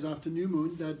 11 days after new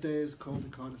moon, that day is called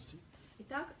Ekadasi.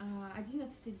 Итак,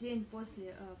 11-й день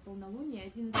после полнолуния,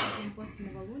 11-й день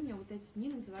после новолуния, вот эти дни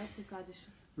называются Экадаши.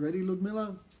 Ready,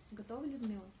 Ludmila? Готовы,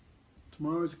 Людмила?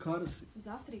 Tomorrow is Ekadasi.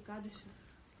 Завтра Экадаши.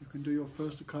 You can do your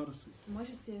first Ekadasi.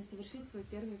 Можете совершить свой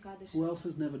первый Экадаши. Who else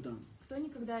has never done? Кто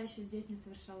никогда еще здесь не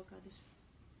совершал Экадаши?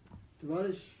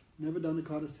 Devarish, never done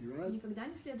Ekadasi, right? Никогда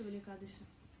не следовали Экадаши?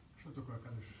 Что такое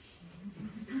кадыш?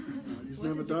 No, he's What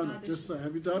never is done Ekadashi? it. Just say,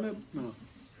 have you done it? No.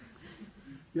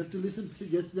 You have to listen.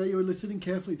 Yesterday you were listening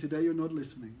carefully. Today you're not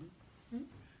listening. Hmm?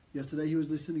 Yesterday he was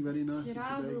listening very nicely.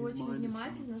 Вчера Today вы his очень mind is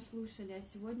внимательно слушали, а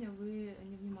сегодня вы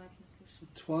невнимательно so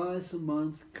слушаете. twice a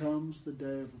month comes the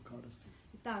day of Ekadasi.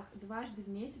 Итак, дважды в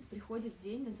месяц приходит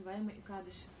день, называемый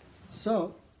Экадаши.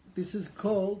 So this is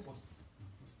called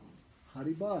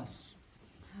Haribas,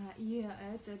 И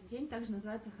этот день также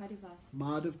называется Харивас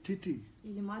Madhav Titi,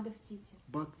 или Мадав Тити,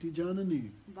 Bhakti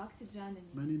Janani. Бхакти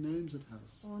Джанани. Many names it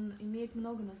has. Он имеет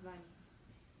много названий.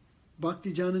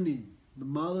 Bhakti Janani, the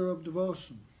mother of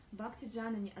devotion. Бхакти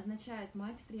Джанани означает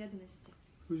мать преданности.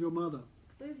 Who's your mother?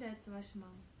 Кто является вашей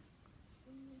мамой?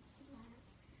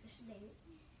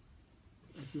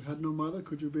 If you had no mother,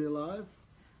 could you be alive?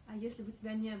 А если бы у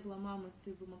тебя не было мамы,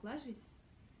 ты бы могла жить?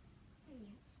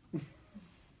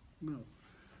 No.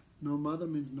 No mother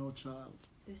means no child.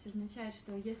 То есть означает,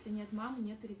 что если нет мамы,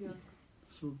 нет ребенка.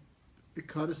 So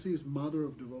Ekadasi is mother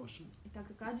of devotion. Итак,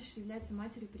 Экадаши является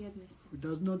матерью преданности. Who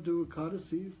does not do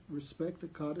Ekadasi, respect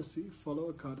Ekadasi,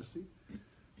 follow Ekadasi,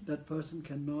 that person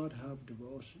cannot have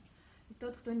devotion. И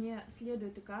тот, кто не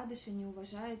следует Экадаши, не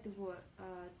уважает его,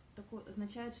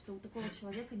 означает, что у такого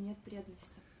человека нет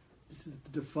преданности. This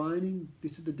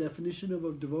is the definition of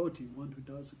a devotee, one who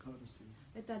does Ekadasi.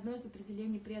 Это одно из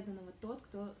определений преданного, тот,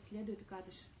 кто следует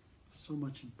Экадаши. So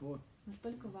much important.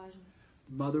 Настолько важно.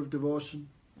 Mother of devotion.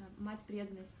 Мать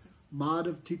преданности.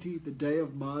 Madhav Titi, the day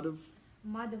of Madhav.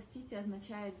 Мадав Тити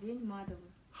означает день Мадавы.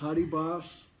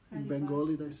 Haribas, in Haribas.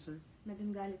 Bengali they say. На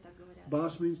Бенгале так говорят.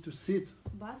 Bas means to sit.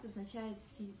 Бас означает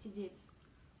сидеть.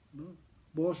 No?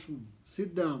 Boshun,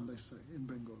 sit down, they say in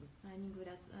Bengali. Они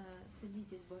говорят,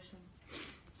 садитесь, Бошин.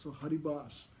 So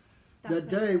Haribas. Так, That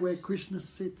day where Харибас. Krishna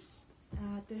sits.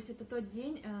 То есть это тот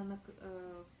день, на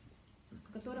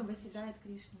котором восседает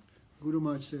Кришна. Guru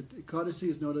Maharaj said, Ekadasi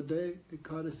is not a day,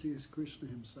 Ekadasi is Krishna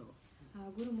himself.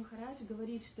 Гуру Махарадж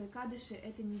говорит, что Экадаши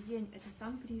это не день, это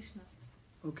сам Кришна.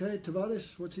 Okay,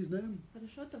 Tavarish, what's his name?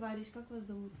 Хорошо, товарищ, как вас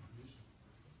зовут?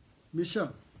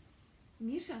 Misha.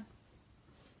 Миша?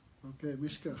 Okay,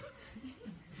 Mishka.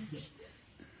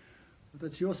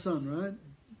 That's your son, right?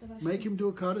 Это ваш Make сын. him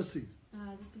do Ekadasi.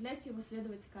 Заставляйте его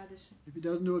следовать Экадаши. If he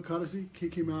doesn't do Ekadasi,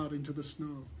 kick him out into the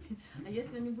snow. А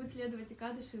если он не будет следовать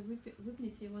Экадаши,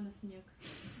 выпните его на снег.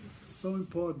 It's so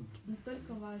important.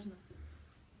 Настолько важно.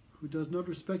 Who does not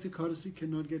respect Ekadasi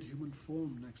cannot get human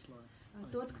form next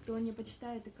life. Тот, кто не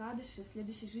почитает Экадаши, в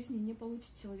следующей жизни не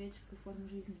получит человеческую форму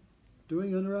жизни.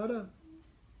 Doing Anuradha?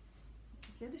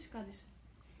 Следующий Экадаши.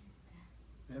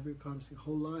 Every Ekadasi,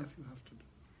 whole life you have to do.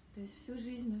 То есть всю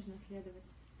жизнь нужно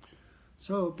следовать.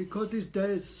 So, because this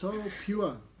day is so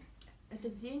pure,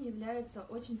 Этот день является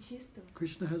очень чистым,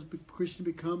 Krishna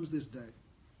becomes this day.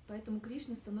 поэтому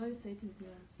Кришна становится этим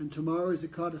днем. And tomorrow is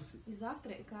Ekadasi. И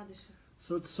завтра Экадаши.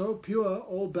 So it's so pure,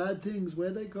 all bad things,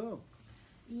 where they go?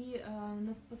 И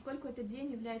поскольку этот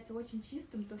день является очень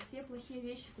чистым, то все плохие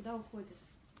вещи куда уходят?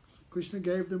 So Krishna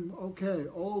gave them, okay,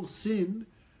 all sin,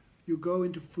 you go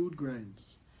into food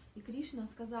grains. И Кришна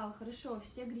сказал, хорошо,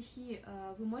 все грехи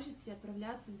вы можете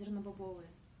отправляться в зернобобовые,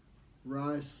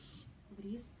 Rice, в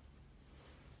рис,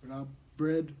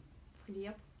 bread, в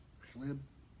хлеб, chleb,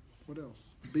 what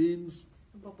else? Beans,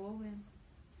 в бобовые,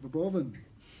 bobovan.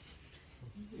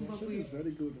 бобы. It's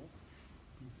very good.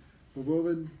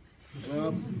 Bobovan,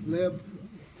 leb,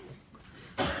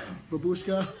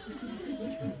 babushka.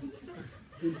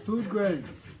 In food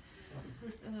grains.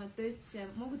 То есть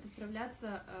могут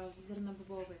отправляться в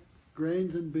зернобобовые.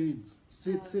 Grains and beans.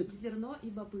 Sit. Зерно и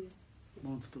бобы.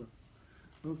 Monster.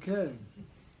 Okay.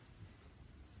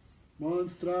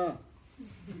 Monster.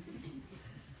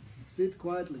 Sit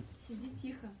quietly. Сиди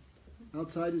тихо.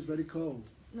 Outside is very cold.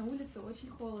 На улице очень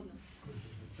холодно.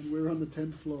 And we're on the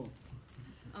 10th floor.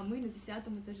 А мы на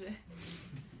 10-м этаже.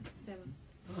 7.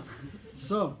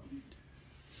 So,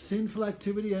 sinful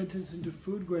activity enters into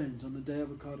food grains on the day of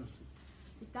Ekadasi.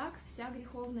 Итак, вся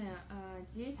греховная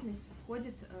деятельность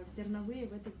входит в зерновые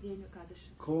в этот день Экадаши.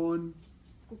 Corn,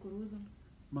 В кукурузу,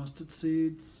 mustard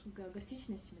seeds,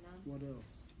 горчичные семена, what else?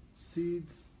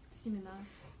 Seeds. семена,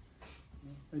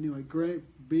 Anyway,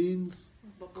 beans,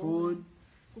 бобовые, corn,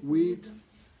 wheat, кукурузу,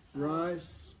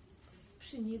 rice, в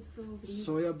пшеницу, в рис,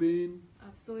 soya bean,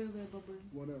 в соевые бобы.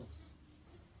 what else?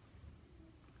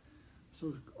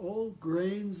 So all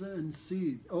grains and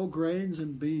seed, all grains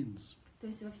and beans, То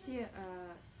есть во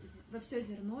все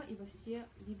зерно и во все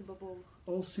виды бобовых.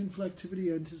 all sinful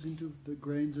activity enters into the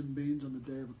grains and beans on the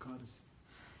day of Ekadasi.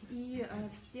 И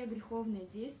все греховные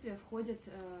действия входят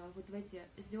вот в эти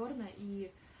зерна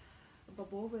и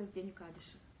бобовые в день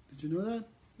Экадаши. Did you know that?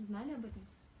 Знали об этом?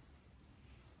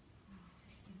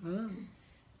 Huh?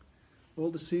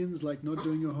 All the sins like not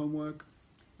doing your homework,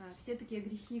 Все такие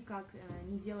грехи, как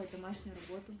не делать домашнюю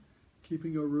работу,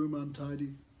 keeping your room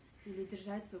untidy, или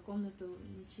держать свою комнату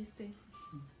нечистой,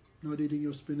 not eating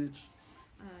your spinach,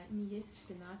 не есть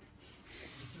шпинат.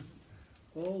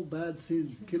 all bad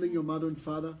sins, killing your mother and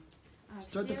father,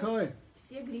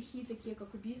 Все грехи, такие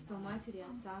как убийство матери и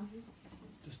отца,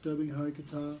 disturbing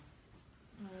Harikatha,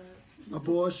 э,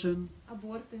 abortion,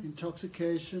 аборты,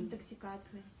 intoxication,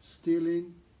 интоксикации,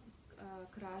 stealing,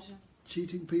 кража,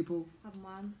 cheating people,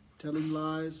 обман, telling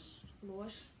lies,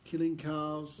 ложь, killing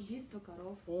cows. убийство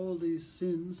коров. All these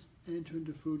sins enter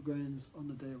into food grains on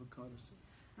the day of Ekadasi.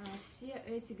 Все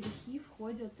эти грехи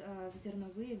входят в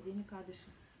зерновые в день Экадаши.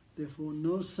 Therefore,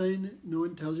 no sane, no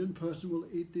intelligent person will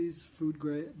eat these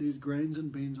these grains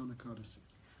and beans on Ekadasi.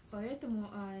 Поэтому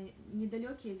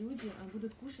недалекие люди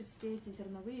будут кушать все эти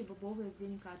зерновые и бобовые в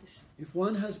день Экадаши. If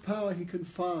one has power, he can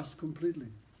fast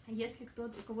completely. Если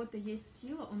у кого-то есть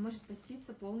сила, он может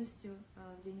поститься полностью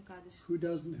в день Экадаши. Who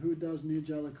does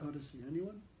Nirjala Ekadasi?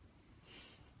 Anyone?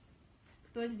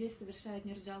 Кто здесь совершает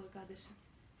Нирджала Экадаши?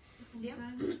 Все?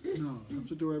 No, you have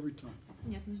to do every time.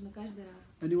 Нет, нужно каждый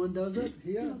раз. Anyone does it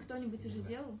here? Кто-нибудь уже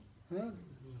делал? Huh?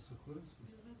 На сухую, в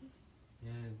смысле?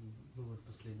 Я вот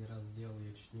последний раз сделал,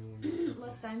 я чуть не умер.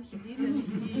 Last time he did and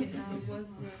he was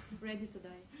ready to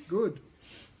die. Good.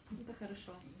 Это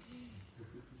хорошо.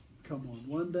 Come on,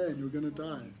 one day and you're going to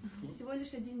die. Всего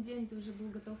лишь один день ты уже был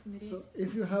готов умереть. So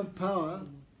if you have power,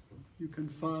 you can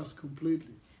fast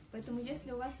completely. Поэтому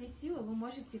если у вас есть сила, вы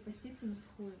можете поститься на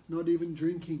сухую. Not even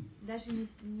drinking Даже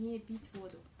не пить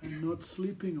воду. and not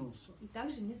sleeping also. И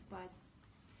также не спать.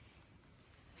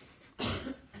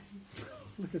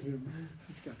 Look at him.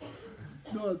 Let's go.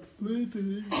 Not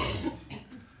sleeping.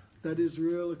 That is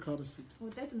real Ekadasi.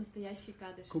 Вот это настоящий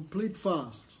кадыш. Complete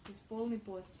fast. То есть полный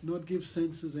пост. Not give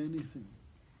senses anything.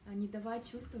 Не давать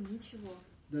чувствам ничего.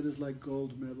 That is like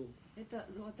gold medal. Это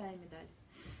золотая медаль.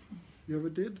 You ever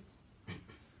did?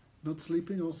 Not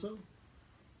sleeping also?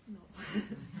 No.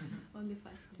 Only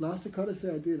fasting. Last Ekadasi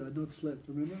I did. I not slept.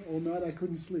 Remember? All night I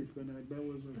couldn't sleep. That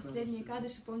was Последние Ekadasi.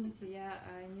 кадыши, помните, я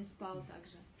не спал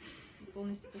также.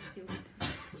 Полностью постился.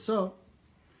 So,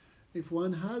 if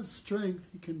one has strength,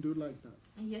 he can do like that.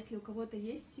 Если у кого-то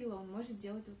есть сила, он может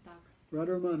делать вот так.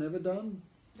 Radharman, ever done?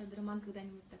 Радхараман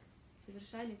когда-нибудь так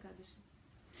совершали кадыши?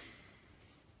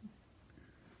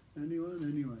 Anyone?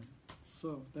 Anyway.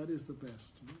 So, that is the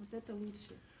best. Вот это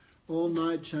лучше. All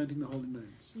night chanting the holy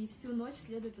names. И всю ночь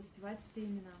следует воспевать святые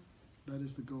имена. That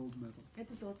is the gold medal.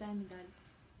 Это золотая медаль.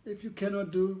 If you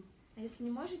cannot do, А если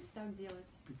не можете так делать,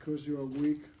 because you are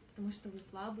weak, потому что вы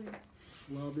слабые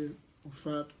slobby, or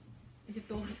fat, или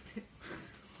толстые,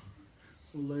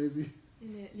 or lazy,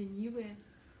 или ленивые,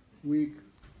 weak,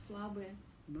 слабые,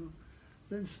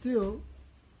 then still,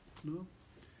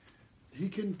 he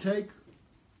can take.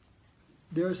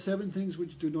 There are 7 things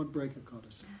which do not break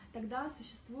Ekadasi. тогда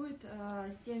существует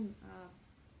 7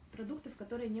 продуктов,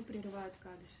 которые не прерывают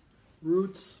кадыш.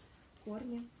 Roots,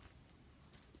 Корни,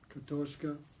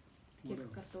 katoshka. такие What как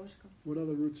else? картошка. What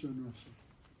other roots are in Russia?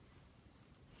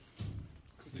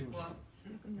 Свекла.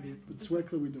 But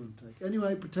swekla we don't take.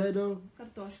 Anyway, potato,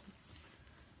 Картошка,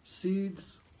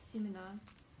 seeds, семена,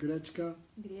 grechka.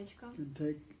 гречка. You can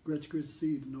take grechka is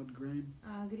seed, not grain.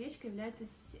 А гречка является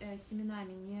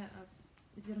семенами, не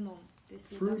зерном. То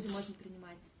есть ее Fruits. также можно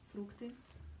принимать. Фрукты.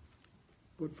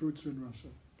 What fruits are in Russia?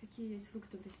 Какие есть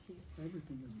фрукты в России?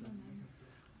 Everything is there.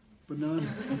 Бананы. Banana.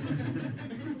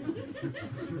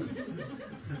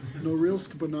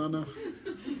 Norilsk banana.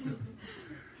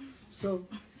 So,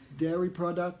 dairy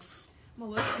products.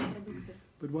 Молочные продукты.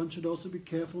 But one should also be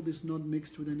careful this is not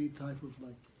mixed with any type of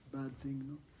like bad thing,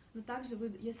 no? Но также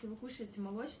вы, если вы кушаете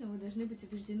молочное, вы должны быть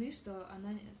убеждены, что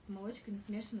эта молочка не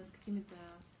смешана с какими-то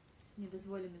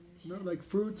недозволенными No, вещами. like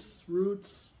fruits,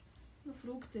 roots, Ну,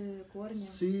 фрукты, корни,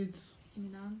 seeds,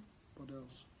 семена, what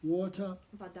else? Water.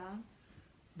 вода.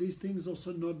 These things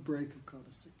also not break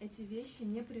Ekadasi Эти вещи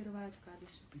не прерывают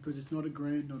кадыши, because it's not a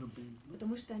grain, not a bean. No?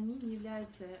 потому что они не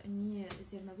являются ни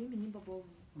зерновыми, ни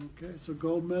бобовыми. Okay, so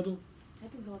gold medal,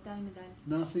 Это золотая медаль.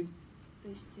 nothing. То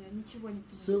есть ничего не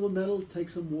Silver принимается. medal, take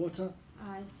some water.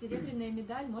 А серебряная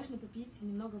медаль можно попить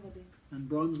немного воды. And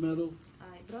bronze medal,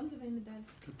 А и бронзовая медаль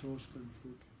katoshka and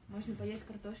fruit. можно поесть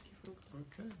картошки и фрукты.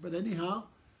 Okay, but anyhow,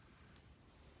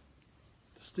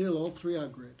 still all 3 are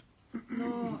great.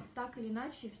 Но так или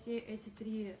иначе, все эти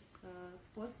 3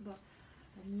 способа,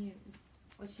 они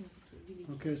очень такие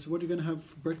великие. Okay, so what are you going to have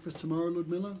for breakfast tomorrow,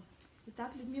 Ludmilla?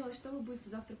 Итак, Людмила, что вы будете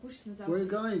завтра кушать на Where are you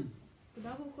завтрак? going?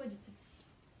 Куда вы уходите?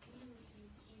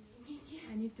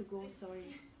 I need to go, sorry.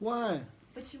 Why?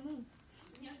 Почему?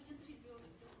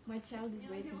 My child is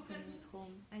waiting for me at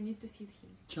home. I need to feed him.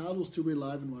 Child will still be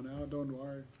alive in 1 hour, don't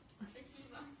worry.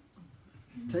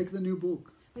 Take the new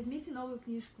book. Возьмите новую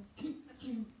книжку.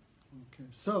 Okay,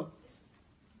 so,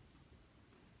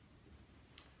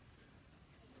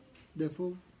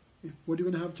 therefore, what are you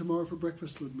going to have tomorrow for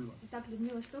breakfast, Ludmilla? Итак,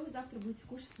 Людмила, что вы завтра будете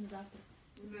кушать на завтрак?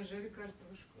 Нажарю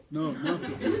картошку. No,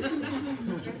 nothing.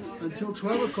 Until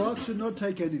 12 o'clock, should not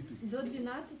take anything. До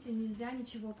 12 нельзя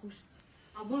ничего кушать.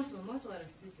 А масло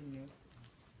растительное.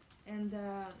 And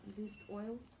this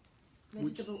oil,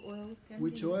 vegetable oil, can be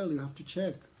Which used. oil? You have to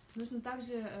check. Нужно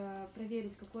также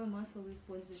проверить, какое масло вы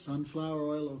используете. Sunflower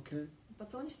oil, okay.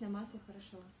 Подсолнечное масло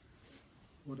хорошо.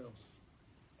 What else?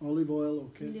 Olive oil,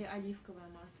 okay. Или оливковое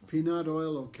масло. Peanut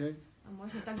oil, okay. А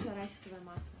можно также арахисовое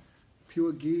масло.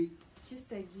 Pure ghee,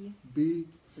 Чистое ги,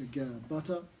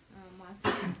 butter.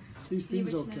 масло, These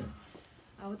things, okay. сливочное.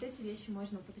 А вот эти вещи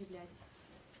можно употреблять.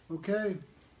 Okay.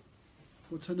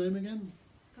 What's her name again?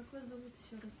 Как вас зовут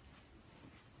еще раз?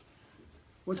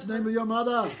 What's the name of your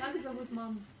mother? Как зовут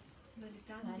маму?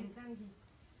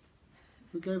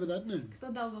 Who gave her that name?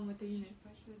 Кто дал вам это имя?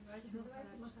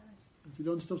 If you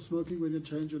don't stop smoking, we're going to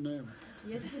change your name.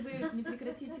 Если вы не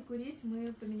прекратите курить,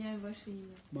 мы поменяем ваше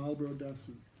имя. Marlboro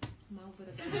Dasi.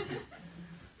 Малбородаси.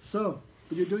 So,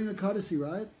 but you're doing Ekadasi,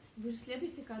 right? Вы же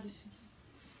следуете кадыши.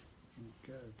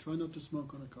 Okay. Try not to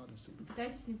smoke on Ekadasi.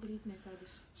 Попытайтесь не курить на кадыш.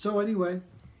 So anyway,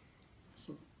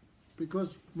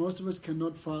 because most of us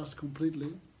cannot fast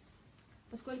completely,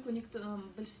 Поскольку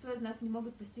большинство из нас не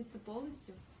могут поститься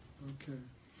полностью, okay.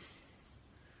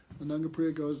 Ananga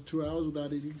Priya goes 2 hours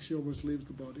without eating, she almost leaves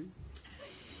the body.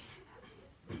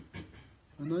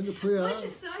 Ananga Priya, Ваши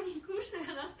Сани кушают скучно, и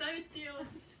она ставит тело.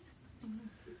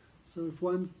 So if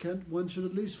one should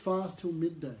at least fast till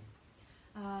midday.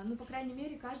 Ну, по крайней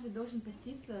мере, каждый должен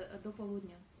поститься до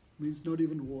полудня. Means not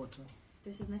even water. То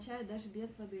есть означает даже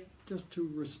без воды. Just to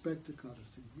respect the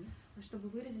Ekadasi. Чтобы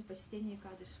выразить почтение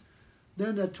Экадаши.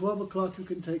 Then at 12 o'clock you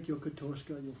can take your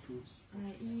katoshka and your fruits.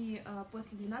 И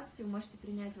после 12 вы можете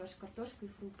принять вашу картошку и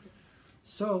фрукты.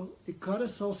 So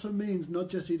Ekadasi also means not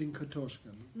just eating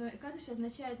katoshka. Но Экадаши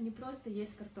означает не просто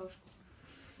есть картошку.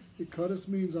 Ekadasi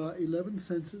means our 11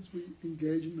 senses we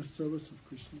engage in the service of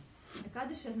Krishna.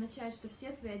 Экадаши означает, что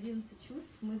все свои 11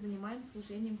 чувств мы занимаем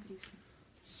служением Кришне.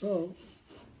 So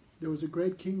there was a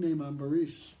great king named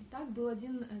Ambarish. Так был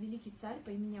один великий царь по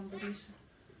имени Амбариша.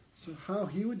 So how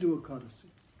he would do Ekadasi?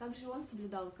 Как же он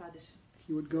соблюдал Экадаши?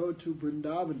 He would go to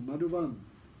Vrindavan, Madhuvan,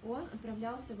 Он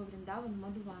отправлялся во Вриндаван,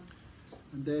 Мадуван.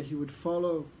 and there he would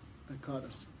follow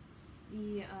Ekadasi.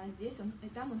 И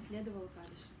там он следовал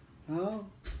Экадаши. How?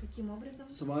 Каким образом?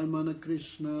 Savaimana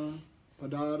Krishna,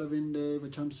 Padaravinde,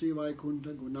 Vachamsi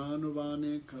Vaikunta,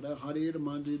 Gunanuvane, Karaharir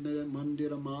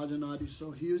Mandira Majanadi.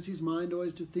 So he used his mind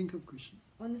always to think of Krishna.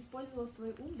 Он использовал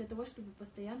свой ум для того, чтобы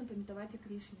постоянно памятовать о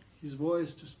Кришне. His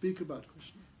voice to speak about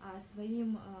Krishna. А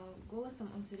своим голосом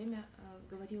он все время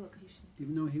говорил о Кришне.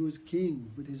 Even though he was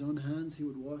king, with his own hands he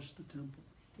would wash the temple.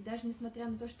 И даже несмотря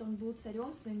на то, что он был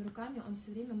царем, своими руками он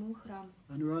все время мыл храм.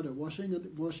 Anuradha,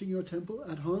 washing your temple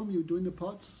at home, you doing the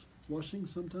pots, washing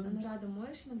sometimes? Анурада,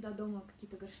 моешь иногда дома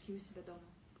какие-то горшки у себя дома?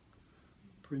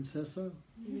 Princessa?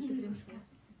 Или ты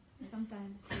принцесса?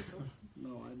 Sometimes.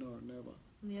 No, I know, never.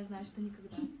 Но я знаю, что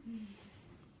никогда.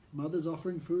 Mother's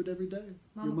offering food every day.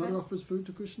 Your mother offers food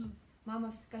to Krishna?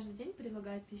 Мама каждый день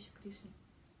предлагает пищу Кришне.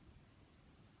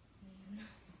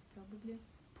 Probably.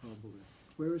 Probably.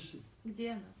 Where is she?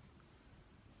 Где она?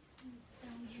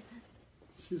 Там где-то.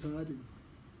 She's hiding.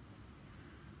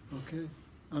 Okay.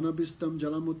 Anabhistam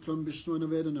jalamutram Vishnu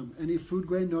anavedanam. Any food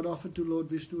grain not offered to Lord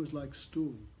Vishnu is like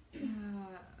stool.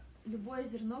 Любое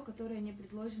зерно, которое не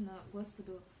предложено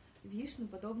Господу Вишну,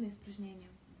 подобно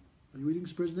испражнениям. Are you eating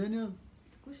sprijnanya?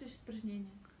 Ты кушаешь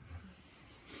испражнения?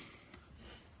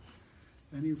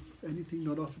 Anything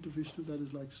not offered to Vishnu, that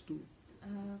is like stool.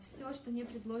 Все, что не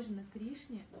предложено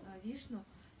Кришне, Вишну,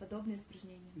 подобно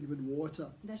испражнениям. Even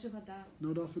water. Даже вода.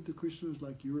 Not offered to Krishna is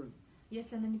like urine.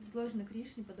 Если она не предложена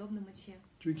Кришне, подобно моче.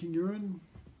 Drinking urine?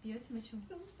 Пьете мочу?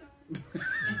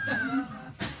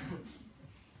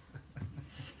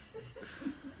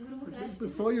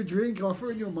 Before you drink,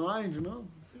 offer in your mind, you know.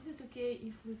 Is it okay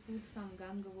if we put some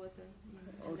Ganga water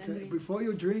in Okay. and drink? Before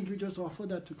you drink, you just offer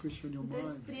that to Krishna in your То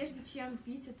есть, mind. прежде чем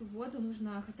пить эту воду,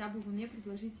 нужно хотя бы в уме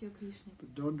предложить ее Кришне.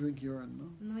 But don't drink urine, no.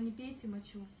 Но не пейте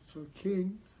мочу. So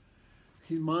king,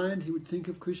 his mind, he would think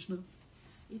of Krishna.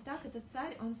 Итак, этот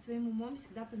царь, он своим умом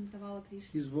всегда памятовал о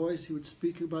Кришне. His voice, he would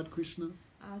speak about Krishna.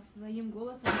 А своим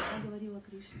голосом всегда говорил о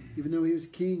Кришне. Even though he was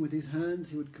king, with his hands,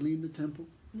 he would clean the temple.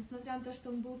 Несмотря на то, что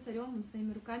он был царем, он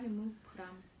своими руками мыл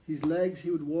храм. His legs, he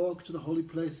would walk to the holy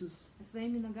places. А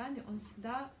своими ногами он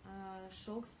всегда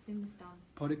шел к святым местам.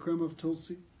 Parikrama of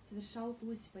Tulsi, Совершал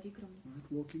Туласи парикраму. right?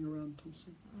 Walking around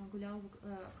Tulsi. Гулял,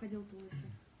 обходил Туласи.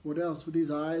 What else? With his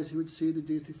eyes, he would see the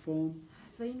deity form.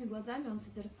 Своими глазами он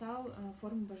созерцал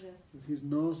форму божеств. With his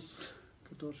nose,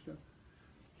 Katoshka,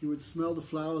 he would smell the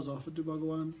flowers offered to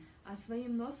Bhagavan. А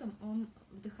своим носом он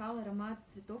вдыхал аромат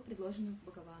цветов, предложенных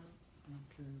Бхагавану.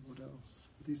 Okay, what else?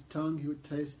 With his tongue, he would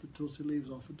taste the tulsi leaves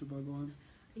offered to Bhagavan.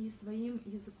 И своим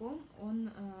языком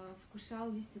он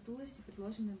вкушал листья Туласи,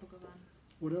 предложенные Бхагавану.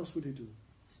 What else would he do?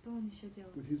 Что он еще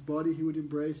делал? With his body, he would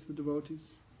embrace the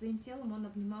devotees. Своим телом он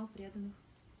обнимал преданных,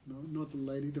 No, not the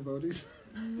lady devotees.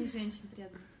 не женщин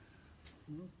преданных.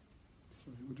 No.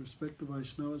 So he would respect the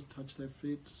Vaishnavas, touch their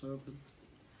feet, serve them.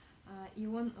 И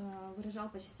он выражал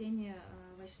почтение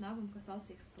вайшнавам,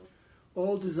 касался их стоп.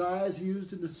 All desires he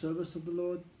used in the service of the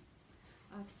Lord.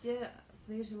 Все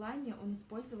свои желания он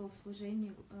использовал в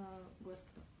служении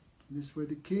Господу. In this way,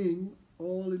 the king,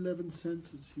 all 11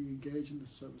 senses, he engaged in the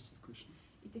service of Krishna.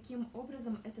 И таким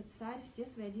образом этот царь все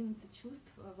свои 11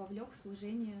 чувств вовлек в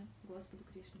служение Господу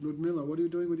Кришне. Ludmila, what are you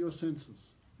doing with your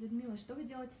senses? Людмила, что вы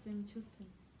делаете своими чувствами?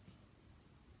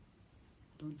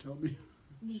 Don't tell me.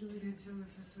 Что я делаю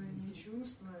со своими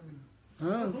чувствами?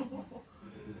 Huh?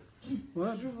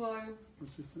 What? Проживаю.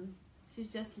 What's she saying?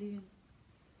 She's just living.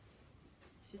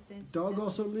 She's saying she's Dog just...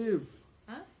 also live.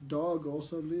 А? Dog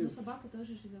also Но live. собака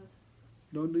тоже живет.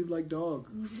 Don't live like dog.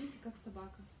 Не живите как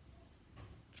собака.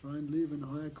 Try and live in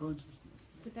higher consciousness.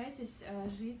 Пытайтесь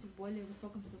жить в более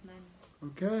высоком сознании.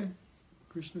 Okay?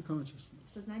 Krishna consciousness. В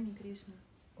сознании Кришны.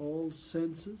 All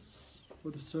senses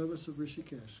for the service of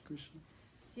Rishikesh, Krishna.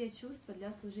 Все чувства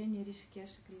для служения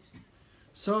Ришикеша Кришны.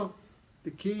 So,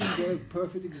 The king gave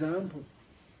perfect example.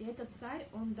 И этот царь,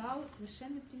 он дал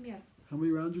совершенный пример. How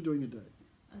many rounds you doing a day?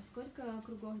 А сколько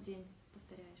кругов в день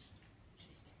повторяешь?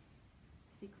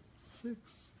 6. 6.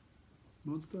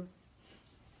 Monster?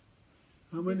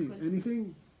 How many? Сколько?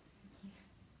 Anything?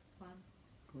 1.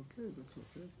 Okay, that's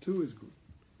okay. 2 is good.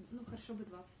 Ну, хорошо бы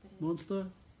 2 повторять.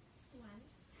 Monster?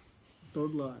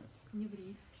 Don't lie. Не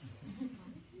ври.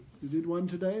 You did 1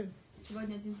 today?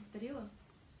 Сегодня один повторила?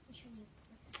 Еще нет.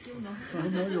 Still no. I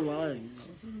know you're lying.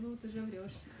 Ну, ты же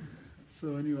врешь.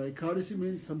 So anyway, Ekadasi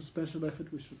means some special effort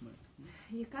we should make.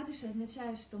 И кадыши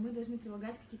означает, что мы должны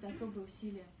прилагать какие-то особые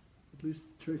усилия. At least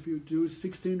if you do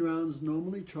 16 rounds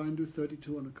normally, try and do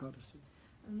 32 on Ekadasi.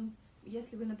 Ну,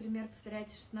 если вы, например,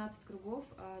 повторяете 16 кругов,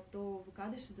 то в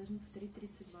кадыше должны повторить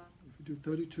 32. If you do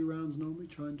 32 rounds normally,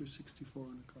 try and do 64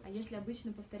 on А Ekadasi. если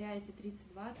обычно повторяете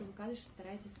 32, то в кадыше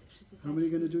старайтесь How many are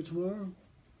you going to 64. do tomorrow?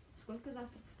 Сколько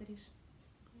завтра повторишь?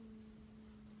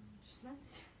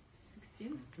 16.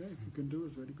 16? Okay, if you can do,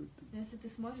 it's very good. Но если ты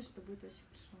сможешь, то будет очень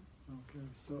хорошо. Okay,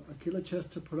 so Akila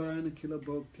Chesta Parayana Akila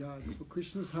Bhog Tyag. For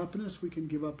Krishna's happiness, we can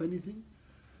give up anything.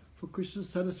 For Krishna's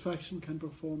satisfaction, can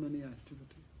perform any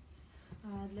activity.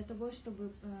 Для того,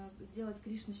 чтобы сделать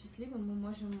Кришну счастливым, мы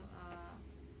можем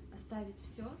оставить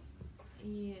все,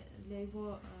 и для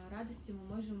его радости мы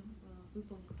можем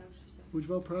выполнить также все.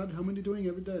 Ujjval Prad, how many doing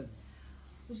every day?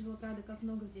 Ujjval Prad, как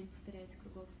много в день повторяете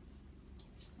кругов?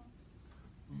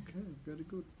 Okay, very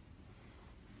good.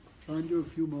 Try and do a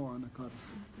few more on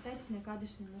Ekadasi. Пытайтесь на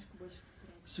кадыше немножко больше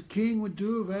повторять. So king would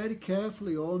do very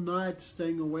carefully all night,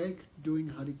 staying awake, doing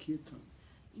Hari Kirtan.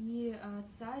 И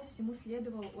царь всему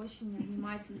следовал очень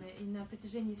внимательно, и на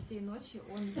протяжении всей ночи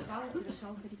он не спал и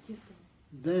совершал Хари Киртан.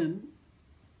 Then,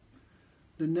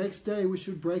 the next day we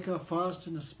should break our fast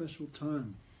in a special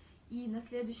time. И на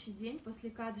следующий день после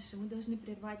кадыши мы должны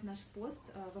прервать наш пост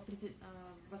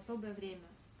в особое время.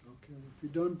 Okay, if you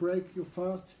don't break your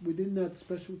fast within that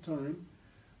special time,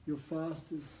 your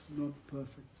fast is not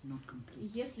perfect, not И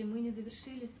complete. если мы не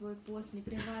завершили свой пост, не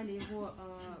прервали его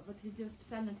в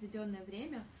специально отведенное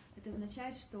время, это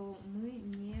означает, что мы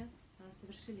не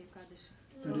совершили кадыши.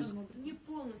 That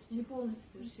is- Не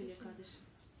полностью совершили кадыши.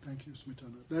 Thank you,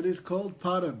 Smitana. That is called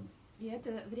paran. И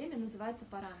это время называется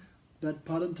паран. That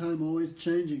paran time always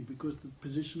changing because the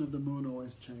position of the moon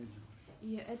always changes.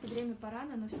 И это время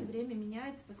парана, оно все время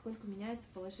меняется, поскольку меняется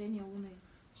положение Луны.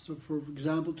 So, for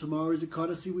example, tomorrow is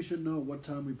Ekadasi, we should know what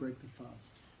time we break the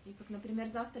fast. И как, например,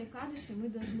 завтра Экадыши, мы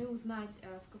должны узнать,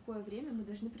 в какое время мы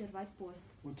должны прервать пост.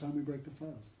 What time we break the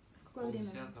fast? В какое время?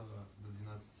 10 до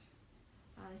 12.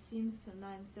 Since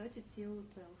 9:30 till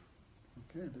 12.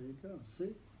 Okay, there you go.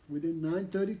 See? Within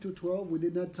 9:30 to 12,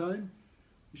 within that time,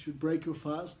 you should break your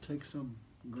fast, take some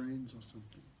grains or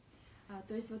something.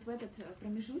 То есть вот в этот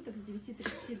промежуток с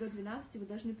 9:30 до 12 вы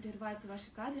должны прервать ваши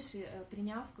кадыши,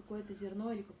 приняв какое-то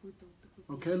зерно или какую-то вот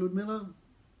такую Okay, пищу. Ludmila?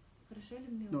 Хорошо,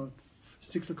 Людмила? No,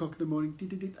 6 o'clock in the morning.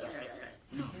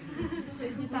 То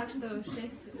есть не так, что в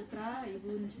 6 утра и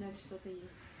вы начинаете что-то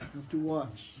есть. Have to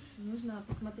watch. Нужно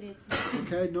посмотреть.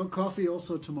 Okay, no coffee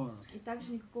also tomorrow. И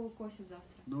также никакого кофе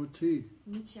завтра. No tea.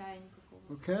 Ни чая никакого.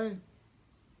 Okay?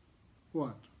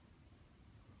 What?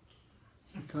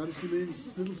 Ekadasi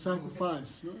means little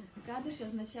sacrifice, no? Кадыши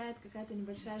означает какая-то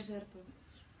небольшая жертва.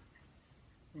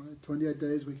 Right? 28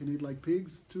 days we can eat like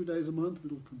pigs, 2 days a month,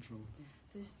 little control.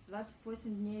 То есть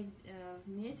 28 дней в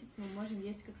месяц мы можем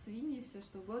есть как свиньи, все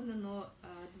что угодно, но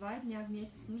 2 дня в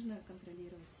месяц нужно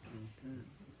контролировать себя. Okay.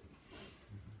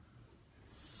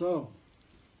 So,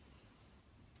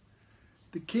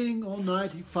 the king all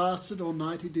night, he fasted, all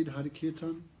night he did Hari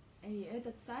Kirtan. И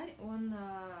этот царь, он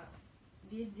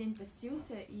весь день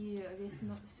постился, и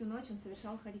всю ночь он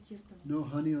совершал Хари Киртан. No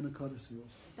honey on Ekadasi also.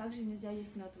 Также нельзя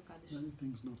есть мед в кадыше. Many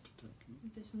things not to take. No?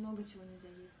 То есть много чего нельзя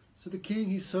есть. So the king,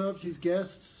 he served his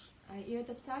guests И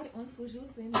этот царь, он служил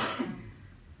своим гостям.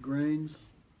 grains,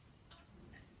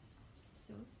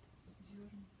 Все.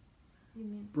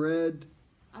 bread,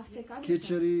 Автокадыша.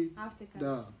 kichari, Автокадыша.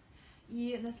 da.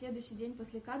 И на следующий день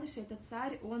после кадыша этот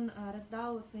царь, он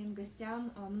раздал своим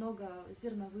гостям много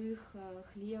зерновых,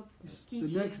 хлеб, The next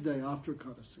кичи day after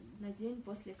Ekadasi, на день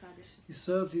после кадыша. he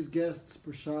served his guests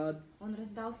prasad, Он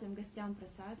раздал своим гостям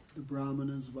прасад, the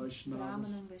brahmanas, Vaishnavas,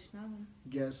 браманам, вайшнавам,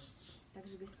 guests.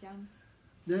 также гостям.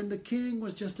 Then the king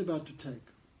was just about to take.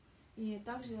 И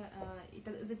также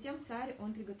затем царь,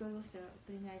 он приготовился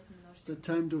принять немножечко. That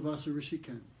time Durvasa Rishi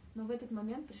came. Но в этот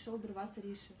момент пришел Durvasa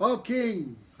Rishi. Oh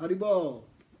king, Haribol,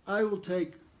 I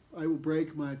will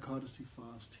break my Ekadasi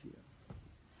fast here.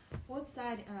 О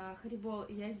царь Харибол,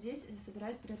 я здесь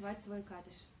собираюсь прервать свой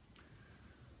кадыш.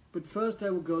 But first I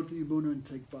will go to Yamuna and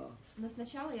take bath. Но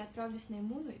сначала я отправлюсь на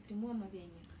Ямуну и приму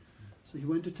омовение. So he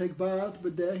went to take bath,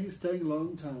 but there he's staying a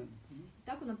long time.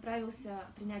 Так он отправился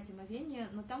принять омовение,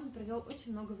 но там он провел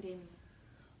очень много времени.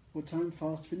 What time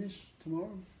fast finish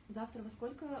tomorrow? Завтра во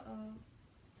сколько?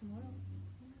 Tomorrow?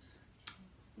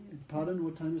 Pardon,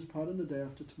 what time is pardon the day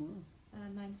after tomorrow?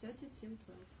 9:30 till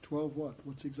 12. 12 what?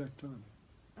 What's the exact time?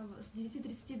 С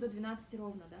 9:30 до 12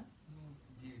 ровно, да?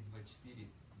 9, 24,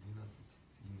 12,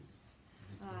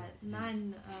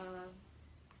 11.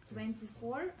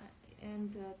 9:24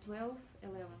 and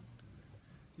 12:11.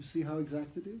 You see how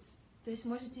exact it is? То есть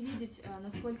можете видеть,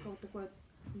 насколько вот такое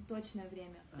точное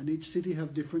время. And each city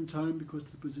have different time because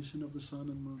of the position of the sun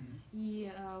and moon.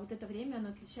 И вот это время, оно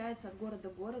отличается от города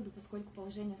к городу, поскольку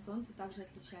положение Солнца также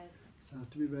отличается. So have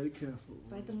to be very careful.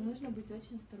 Поэтому нужно быть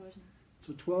очень осторожным.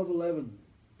 So 12:11.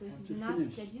 То есть в Have to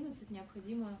finish. 12:11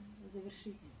 необходимо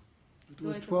завершить. It До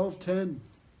was этого 12:10.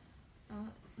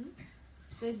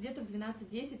 То есть где-то в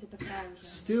 12:10 это край уже.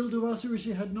 Still Durvasa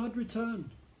Rishi had not returned.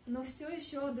 Но все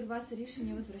еще Дурваса Риши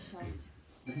не возвращался.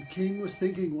 The king was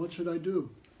thinking, what should I do?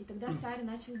 И тогда царь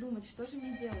начал думать, что же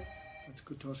мне делать? That's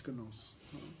Kutoshka knows.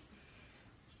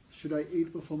 Should I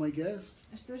eat before my guest?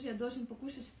 Что же я должен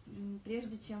покушать,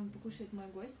 прежде чем покушает мой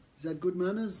гость? Is that good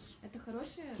manners? Это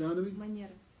хорошие Джанави?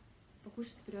 манеры.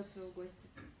 Покушать вперед своего гостя.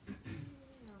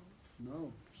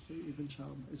 No. See, even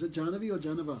child. Is it Janavi or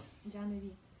Janava?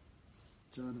 Джанави.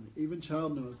 Janavi. Even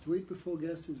child knows. To eat before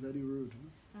guest is very rude.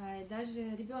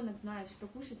 Даже ребенок знает, что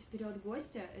кушать вперед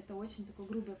гостя – это очень такое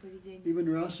грубое поведение. Even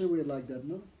in Russia we're like that,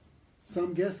 no?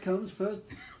 Some guest comes first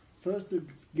the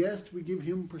guest we give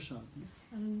him prasad.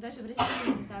 No? Даже в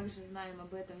России мы также знаем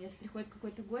об этом. Если приходит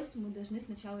какой-то гость, мы должны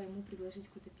сначала ему предложить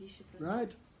какую-то пищу.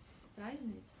 Right?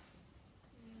 Правильно ведь?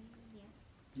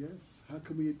 Yes. How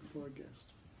can we eat before a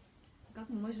guest? Как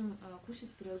мы можем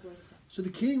кушать вперед гостя? So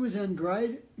the king was in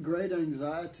great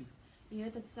anxiety. И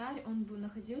этот царь, он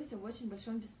находился в очень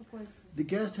большом беспокойстве. The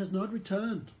guest has not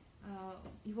returned.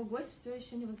 Его гость все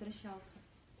еще не возвращался.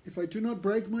 If I do not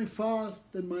break my fast,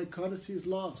 then my courtesy is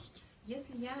lost.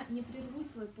 Если я не прерву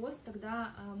свой пост,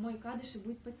 тогда мой кадыши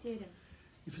будет потерян.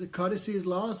 If the courtesy is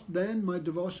lost, then my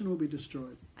devotion will be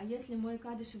destroyed. А если мой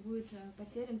кадыши будет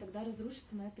потерян, тогда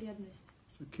разрушится моя преданность.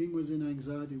 So the king was in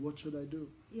anxiety. What should I do?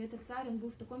 И этот царь, он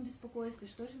был в таком беспокойстве,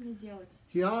 что же мне делать?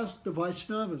 He asked the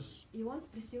Vaishnavas. И он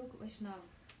спросил Вайшнаву.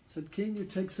 Said, King, you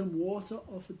take some water,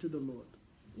 offer to the Lord.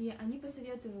 И они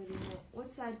посоветовали ему: «О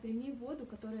царь, прими воду,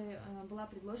 которая была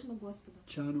предложена Господу».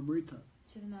 Chanamrita.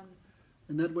 Чарнамрита.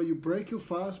 And that way you break your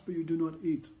fast, but you do not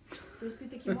eat. То есть ты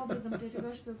таким образом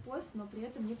прервешь свой пост, но при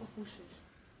этом не покушаешь.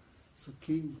 So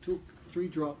king took 3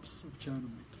 drops of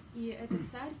Chanamrita. И этот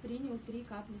царь принял 3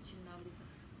 капли Чарнамрита.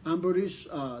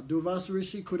 Durvasa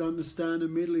Rishi could understand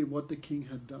immediately what the king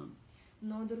had done.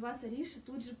 Но Дурваса Риши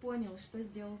тут же понял, что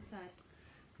сделал царь.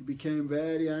 He became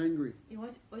very angry. И он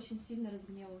очень сильно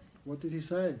разгневался. What did he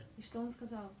say? И что он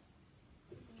сказал?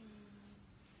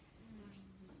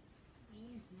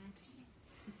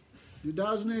 You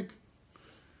Daznik,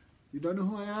 you don't know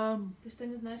who I am? Ты что,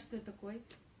 не знаешь, кто я такой?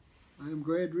 I am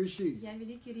great Rishi, Я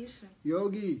великий Риши,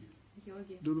 Yogi,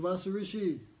 йоги. Durvasa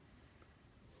Rishi.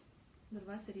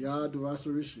 Дурваса Риши. Yeah,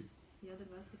 Durvasa Rishi. Я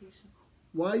Дурваса Риши.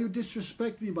 Why you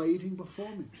disrespect me by eating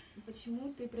before me?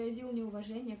 Почему ты проявил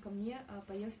неуважение ко мне,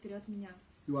 поев вперед меня?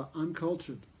 You are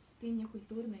uncultured Ты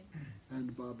некультурный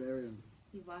and barbarian.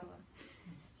 и варвар.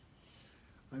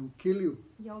 I will kill you.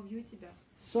 Я убью тебя.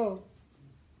 So,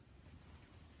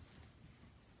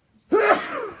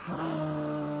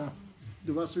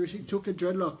 Durvasa Rishi took a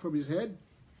dreadlock from his head.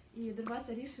 И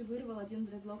Дурваса Риши вырвал один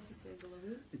дредлок со своей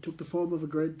головы. It took the form of a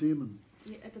great demon.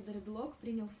 И этот дредлок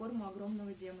принял форму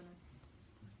огромного демона.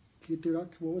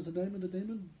 Kitirak, what was the name of the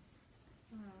demon?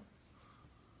 А,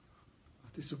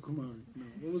 Atisukumari. No.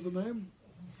 What was the name?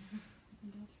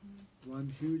 One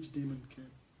huge demon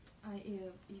came.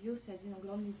 и явился один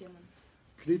огромный демон.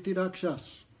 Kriti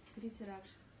Rakshas. Крити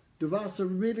Ракшас. Durvasa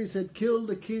immediately said, kill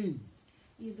the king.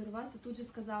 И Дурваса тут же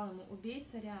сказал ему: убей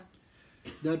царя.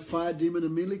 That fire demon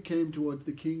immediately came towards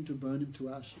the king to burn him to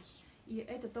ashes. И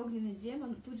этот огненный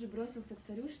демон тут же бросился к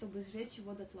царю, чтобы сжечь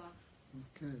его дотла.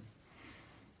 Okay.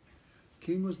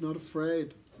 King was not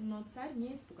afraid. Но царь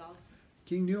не испугался.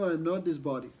 King knew I am not this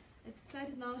body. Этот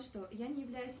царь знал, что я не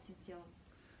являюсь этим телом.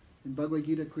 In Bhagavad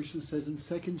Gita, Krishna says in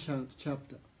 2nd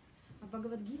chapter, В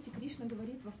Бхагавад-гите Кришна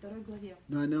говорит во 2 главе: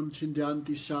 Nainam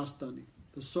chindyanti shastani.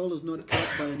 The soul is not cut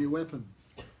by any weapon.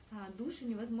 душу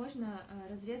невозможно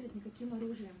разрезать никаким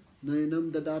оружием.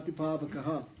 Nainam dadati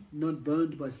pavakaha. Not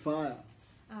burned by fire.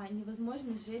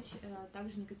 Невозможно сжечь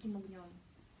также никаким огнем.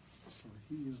 So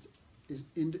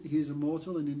he is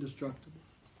immortal and indestructible.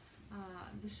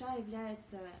 душа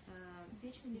является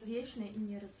вечной и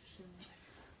неразрушимой.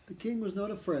 The king was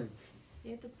not afraid. И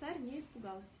этот царь не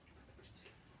испугался.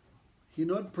 He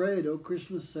not prayed, "Oh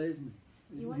Krishna, save me."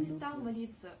 И он не стал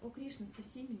молиться: «О Кришна,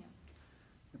 спаси меня».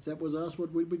 If that was us,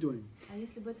 what would we be doing? А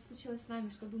если бы это случилось с нами,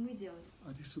 что бы мы делали?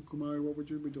 Adi Sukumari, what would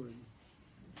you be doing?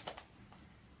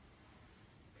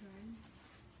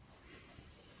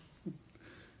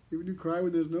 Even you cry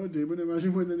when there's no demon,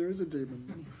 imagine when there is a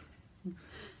demon.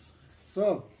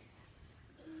 So,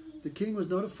 the king was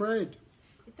not afraid.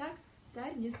 Итак,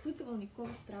 царь не испытывал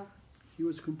никакого страха. He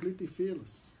was completely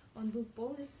fearless. Он был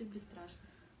полностью бесстрашным.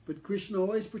 But Krishna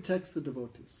always protects the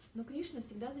devotees. Но Кришна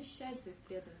всегда защищает своих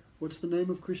преданных. What's the name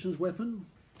of Krishna's weapon?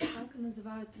 Как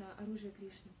называют оружие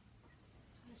Кришны?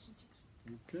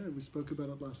 Okay, we spoke about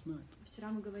it last night.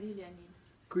 Вчера мы говорили о ней.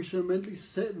 Krishna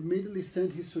immediately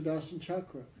sent his Sudarshan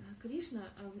chakra Кришна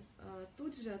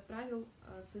тут же отправил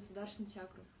свою Сударшана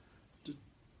чакру to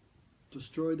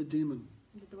destroy the demon.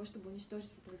 для того, чтобы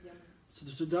уничтожить этого демона. So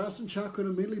the Sudarshan chakra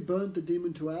immediately burned the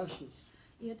demon to ashes.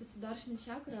 И эта Сударшана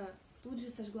чакра тут же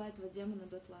сожгла этого демона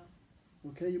дотла.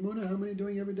 Okay, Yamuna, how many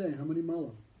doing every day? How many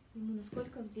mala? Ему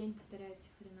насколько в день повторяете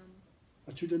Харинаму?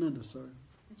 Achyutananda, sorry.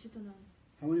 Ачутанам.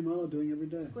 How many mala doing every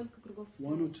day? Сколько кругов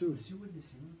One or повторяете? two? Сегодня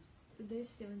 17. Today is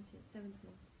 17.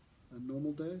 A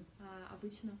normal day? А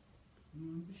обычно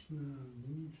Ну, обычно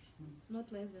не меньше 16.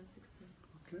 not less than 16.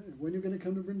 Okay. When are you going to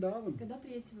come to Vrindavan? Когда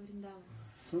приедете во Вриндаван?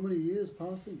 So many years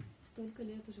passing. Столько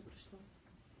лет уже прошло.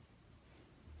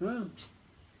 Huh?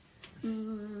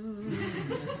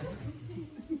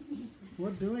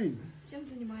 What doing? Чем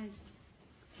занимаетесь?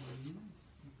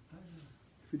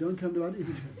 If you don't come to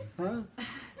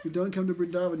If you don't come to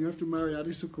Vrindavan, you have to marry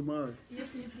Adi Sukumari.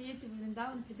 Если не приедете в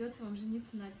Вриндаван, придется вам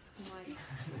жениться на Ати Сукумаре.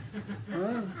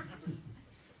 Huh?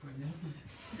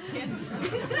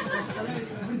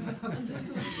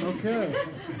 Okay.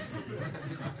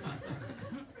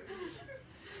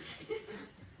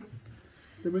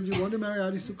 That means you want to marry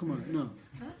Adi Sukumari? No.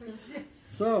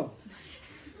 So,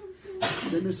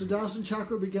 then the Sudarshan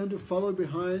chakra began to follow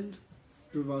behind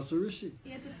Durvasa Rishi. И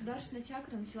эта Сударшана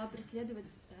чакра начала преследовать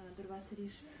Дурваса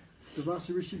Риши.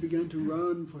 Durvasa Rishi began to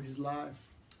run for his life.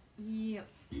 И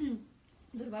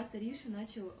Дурваса Риши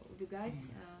начал убегать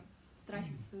в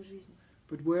страхе за свою жизнь.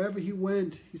 But wherever he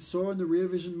went, he saw in the rear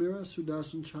vision mirror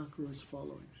Sudarshan chakra was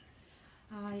following.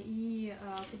 И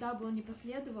куда бы он ни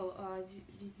последовал,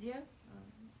 везде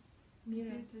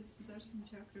мира.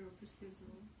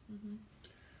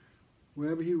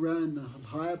 Wherever he ran, the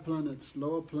higher planets,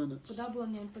 lower planets, Куда бы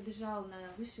он ни побежал, на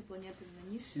высшие планеты,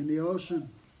 на низшие, in the ocean,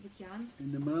 в океан,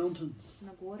 in the mountains.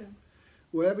 на горы.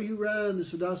 Wherever he ran, the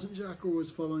Sudarshan chakra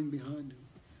was following behind him.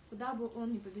 Куда бы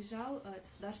он ни побежал, эта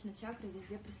Сударшана чакра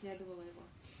везде преследовала его.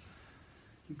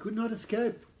 He could not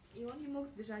escape. И он не мог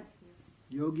сбежать от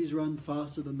нее. Yogis run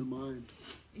faster than the mind.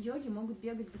 Йоги могут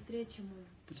бегать быстрее, чем ум.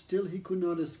 But still he could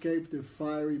not escape the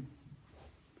fiery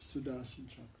Sudarshan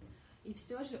chakra. И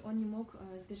все же он не мог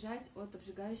сбежать от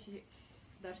обжигающей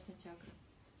Сударшана чакры.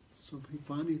 So he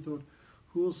finally thought,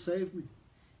 who will save me?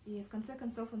 И в конце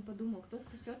концов он подумал, кто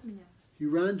спасет меня? He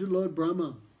ran to Lord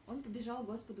Brahma. Он побежал к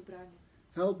Господу Брахме.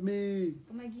 Help me.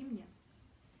 Помоги мне.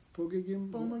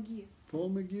 Pomagim.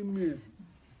 Помоги. me.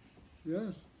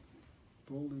 Yes.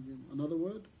 Pomagim. Another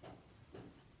word?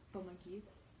 Помоги.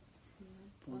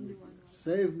 Only one word.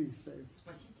 Save me. Save.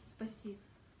 Спаси.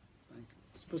 Thank you.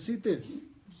 Spasite.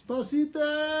 Spasite!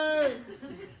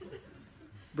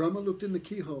 Brahma looked in the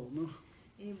keyhole, no?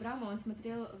 И Брахма, он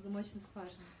смотрел в замочную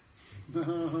скважину.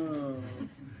 No.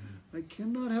 I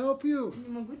cannot help you. Не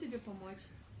могу тебе помочь.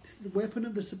 It's the weapon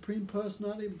of the Supreme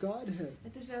Personality of Godhead.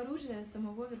 Это же оружие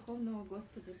самого Верховного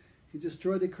Господа. He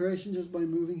destroyed the creation just by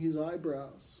moving his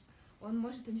eyebrows. Он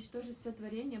может уничтожить все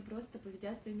творение, просто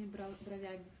поведя своими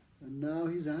бровями. And now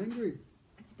he's angry.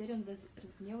 А теперь он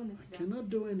разгневан на I тебя. cannot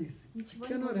do anything. Ничего I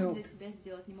не cannot могу для help. тебя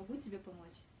сделать, не могу тебе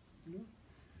помочь. You know?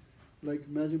 Like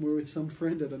imagine we're with some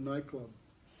friend at a nightclub.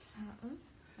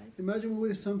 Imagine we're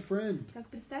with some friend Как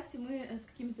представьте, мы с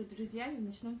какими-то друзьями в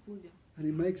ночном клубе.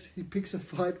 and he picks a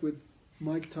fight with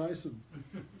Mike Tyson.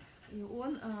 И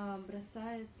он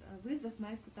бросает вызов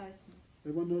Майку Тайсону.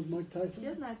 Everyone knows Mike Все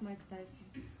Tyson? знают Майка Тайсона.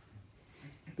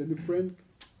 Then the friend,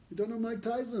 you don't know Mike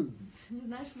Tyson? Не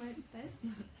знаешь Майка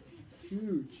Тайсона?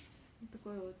 Huge.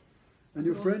 Такой вот. And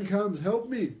your friend comes, help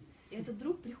me. И этот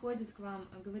друг приходит к вам,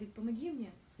 говорит, помоги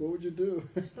мне. What would you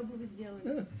do? Что бы вы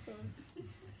сделали?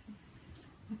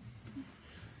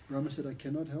 Brahma said, I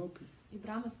cannot help you. И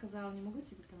Брахма сказал, не могу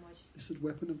тебе помочь. This is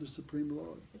weapon of the Supreme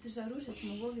Lord. Это же оружие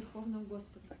самого Верховного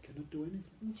Господа. I cannot do anything.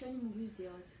 Ничего не могу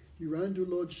сделать. He ran to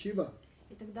Lord Shiva.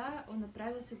 И тогда он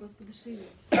отправился к Господу Шиве.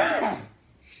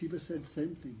 Shiva said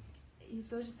same thing. И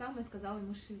то же самое сказал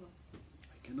ему Шива.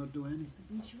 I cannot do anything.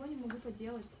 Ничего не могу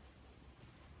поделать.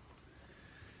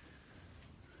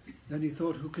 Then he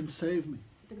thought, who can save me?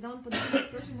 И тогда он подумал,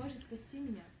 кто же может спасти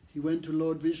меня? He went to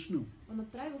Lord Vishnu. Он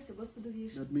отправился к Господу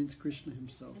Вишну. That means Krishna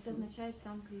himself. Это означает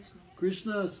сам Кришна.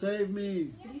 Krishna, save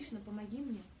me. Кришна, помоги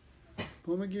мне.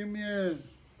 Помоги мне.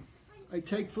 I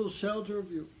take full shelter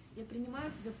of you. Я принимаю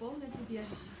тебя полное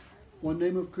прибежище. One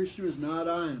name of Krishna is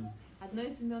Narayana. Одно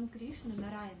из имен Кришны —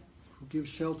 Нараяна. Who gives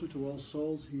shelter to all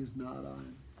souls, he is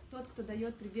Narayana. Тот, кто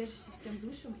дает прибежище всем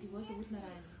душам, его зовут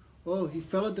Нараяна. Oh, he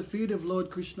fell at the feet of Lord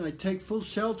Krishna. I take full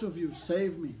shelter of you.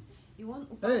 Save me. И он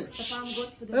упал к стопам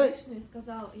Господа Вишну и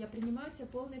сказал: я принимаю тебя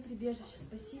полное прибежище,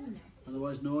 спаси меня.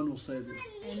 Otherwise, no one will save you.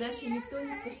 А иначе никто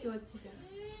не спасет тебя.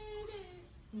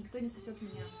 Никто не спасет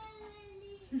меня.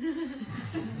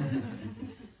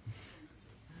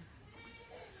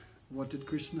 What did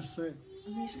Krishna say?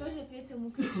 Ну и что же ответил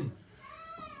ему Кришна?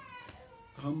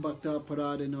 Aham bhakta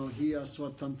paradino hiya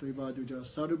swatantri vaduja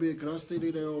sarubhe krasti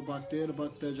rireo bhakter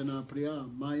bhakta jana priya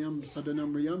mayam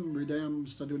sadanam riyam hridayam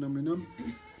sadunam rinam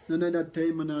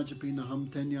nanadate manajapi naham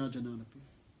tenya jananapi.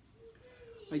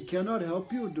 I cannot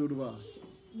help you, Durvasa.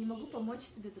 Не могу помочь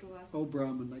тебе, Durvasa. Oh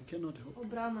Brahman, I cannot help. О,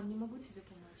 Брахман, не могу тебе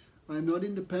помочь. I am not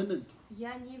independent.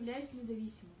 Я не являюсь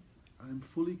независимым. I am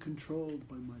fully controlled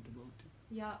by my devotee.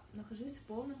 Я нахожусь в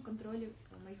полном контроле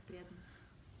моих преданных.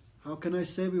 How can I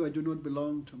save you? I do not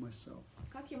belong to myself.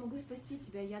 Как я могу спасти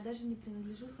тебя? Я даже не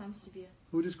принадлежу сам себе.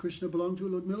 Who does Krishna belong to,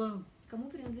 Ludmila? Кому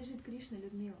принадлежит Кришна,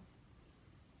 Людмила?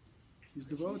 His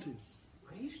devotees.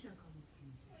 Кришна кому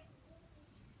принадлежит?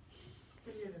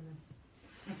 Преданным.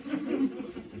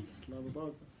 Slava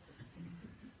Bhagavad.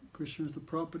 Krishna is the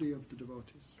property of the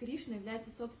devotees. Кришна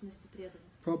является собственностью преданных.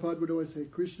 Prabhupada would always say,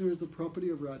 Krishna is the property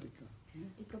of Radhika.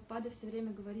 И Прабхупада все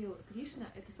время говорил: Кришна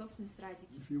 — это собственность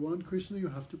Радики. If you want Krishna, you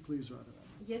have to please Radha.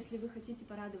 Если вы хотите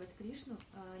порадовать Кришну,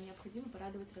 необходимо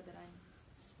порадовать Радарани.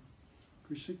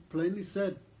 Krishna plainly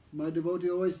said, my devotee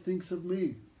always thinks of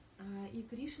me. И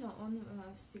Кришна, он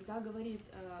всегда говорит: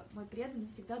 мой преданный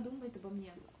всегда думает обо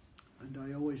мне. And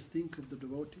I always think of the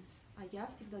devotee. А я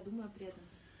всегда думаю о преданных.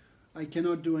 I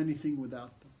cannot do anything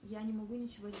without them. Я не могу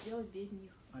ничего сделать без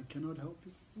них. I cannot help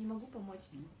you. Не могу помочь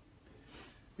тебе.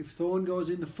 If thorn goes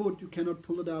in the foot, you cannot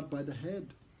pull it out by the head.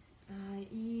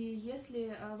 И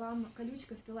если вам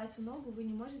колючка впилась в ногу, вы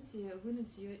не можете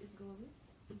вынуть ее из головы?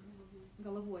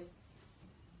 Головой.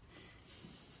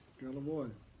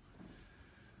 Galavoi.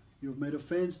 You have made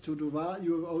offense to Durvasa,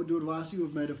 Durvasa, you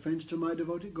have made offense to my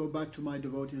devotee, go back to my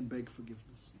devotee and beg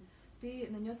forgiveness. Ты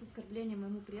нанес оскорбление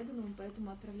моему преданному,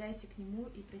 поэтому отправляйся к нему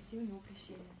и проси у него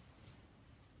прощения.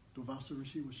 Durvasa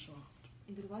Rishi was shocked.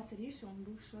 И Durvasa Риши, он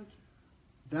был в шоке.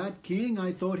 That king,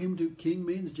 I thought him to, king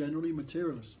means generally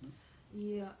materialist. No?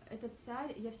 И этот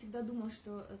царь, я всегда думал,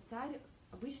 что царь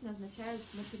обычно означает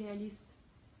материалист.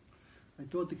 I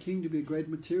thought the king to be a great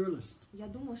materialist, Я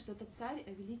думал, что этот царь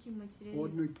великий материалист,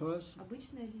 ordinary person.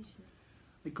 обычная личность.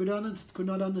 I could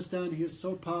not understand he is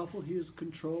so powerful, he has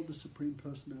controlled the supreme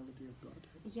personality of God.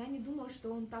 Я не думал,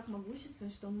 что он так могуществен,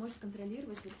 что он может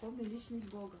контролировать верховную личность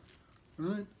Бога.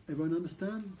 Right? Everyone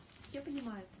understand? Все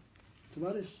понимают.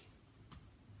 Tavarish.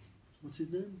 What's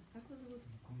his name? Как его зовут?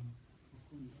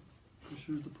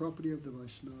 Krishna is the property of the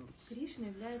Vaishnavas. Кришна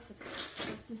является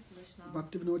собственностью Вайшнава.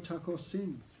 Bhaktivinoda Thakur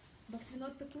sings.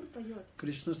 Бхактивинод Такур поет: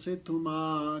 Krishna se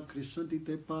tuma, Krishna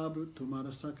dite pabru,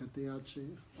 tumara sakate ache.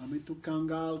 Amitu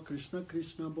kangal, Krishna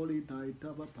Krishna boli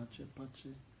daitava pache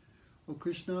pache. O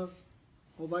Krishna,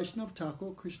 O Vaishnav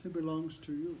Thakur, Krishna belongs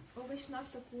to you. О Вайшнав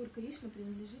Такур, Кришна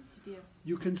принадлежит тебе.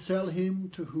 You can sell him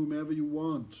to whomever you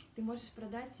want. Ты можешь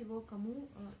продать его кому,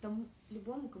 тому,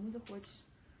 любому, кому захочешь.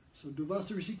 So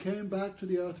Durvasa Rishi came back to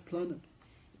the earth planet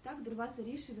Итак, Durvasa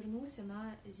Риши вернулся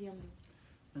на землю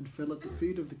and fell at the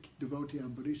feet of the devotee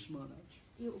Ambarish Maharaj.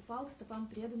 и упал к стопам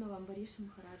преданного Амбариша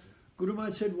Махараджа. Guru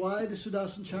Maharaj said, why the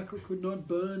Sudarshan Chakra could not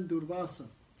burn Durvasa?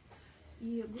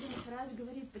 И Гуру Махарадж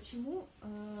говорит, почему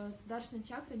Сударшана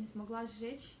чакра не смогла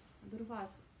сжечь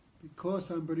Дурвасу? Because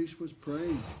Ambarish was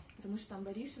praying. Потому что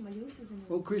Амбариша молился за него.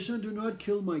 Oh Krishna, do not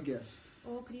kill my guest.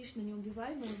 О, Кришна, не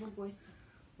убивай моего гостя.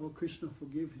 Oh Krishna,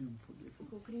 forgive him, forgive him.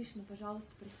 О, Кришна, пожалуйста,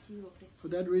 прости его, For прости.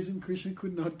 that reason, Krishna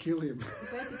could not kill him. И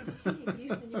по этой причине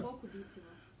Кришна не мог убить его.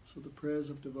 So the prayers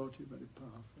of devotee are very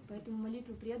powerful. Поэтому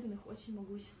молитвы преданных очень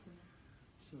могущественны.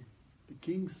 So the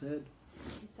king said,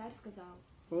 И царь сказал,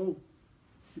 oh,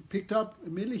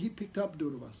 immediately he picked up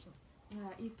Durvasa.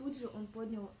 и тут же он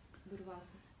поднял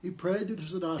Дурвасу He prayed to the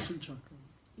Sudarshan Chakra.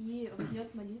 и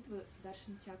вознес молитвы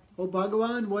Сударшана чакры. Oh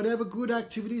Bhagavan, whatever good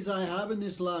activities I have in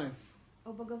this life,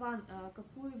 О Бхагаван,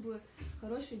 какую бы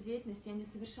хорошую деятельность я не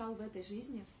совершал в этой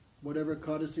жизни, whatever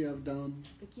Ekadasi I've done,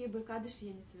 какие бы Экадаши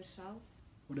я не совершал,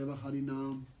 whatever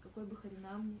Harinam, какой бы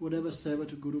Харинам, whatever Seva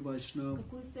to Guru Vaishnava,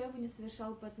 какую севу не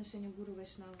совершал по отношению к Гуру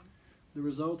Вайшнаву, the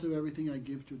result of everything I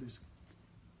give to this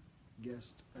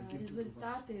guest, I give to Durvasa.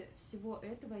 результаты всего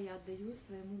этого я отдаю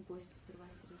своему гостю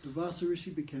Durvasa Риши. Durvasa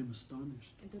Rishi became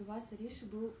astonished. И Durvasa Риши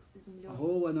был изумлен.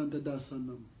 Aho Ananta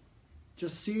Dasanam.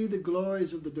 Just see the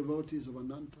glories of the devotees of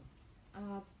Ananta.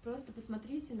 Просто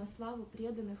посмотрите на славу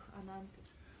преданных Ананты.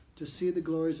 Just see the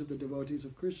glories of the devotees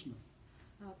of Krishna.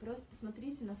 Просто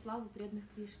посмотрите на славу преданных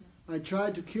Кришны. I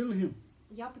tried to kill him,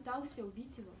 Я пытался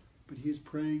убить его, but he is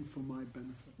praying for my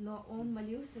benefit. но он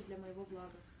молился для моего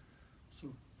блага.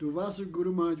 So Durvasa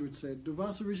Guru Maharaj would say,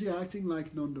 Durvasa Rishi acting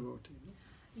like non-devotee.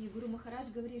 И Гуру Махарадж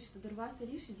говорит, что Durvasa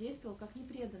Риши действовал как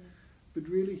непреданный, But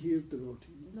really he is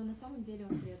devotee. но на самом деле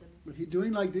он преданный. But he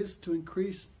doing like this to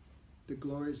increase the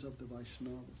glories of the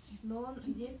Vaishnavas. Но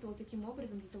он действовал таким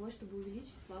образом для того, чтобы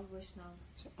увеличить славу Вайшнава.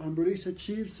 So Ambarish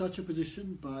achieved such a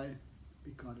position by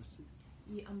Ekadasi.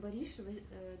 И Амбариш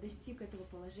достиг этого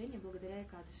положения благодаря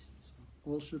Экадаши. So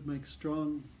all should make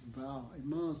strong vow, I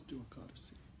must do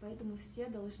Ekadasi. Поэтому все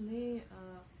должны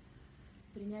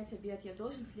принять обет. Я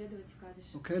должен следовать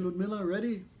Экадаши. Okay, Ludmila,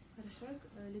 ready? Хорошо,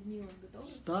 Людмила, готовы?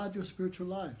 Start your spiritual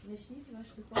life. Начните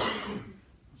вашу духовную жизнь.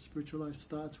 Spiritual life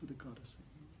starts with Ekadasi.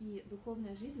 И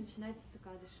духовная жизнь начинается с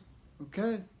Экадаши.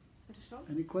 Okay, Хорошо?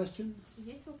 any questions?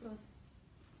 Есть вопросы?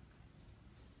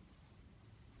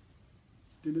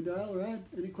 Dinadal, right?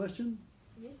 Any question?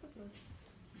 Есть вопросы?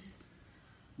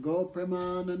 Go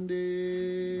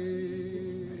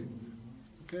Premanandi.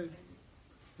 Okay.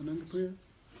 Anangapriya?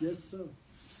 Yes, sir.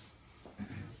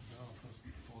 Задал вопрос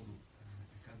по поводу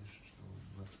Экадыши, что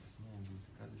 28-го будет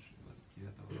Экадыши,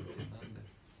 29-го Нитянанда.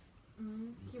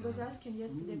 He was asking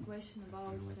yesterday a question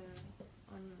about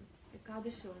on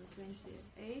Ekadashi on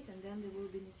 28, and then there will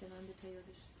be Nityananda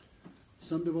Trayodashi.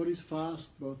 Some devotees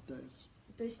fast both days.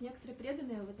 То есть некоторые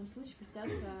преданные в этом случае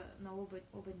постятся на оба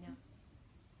дня.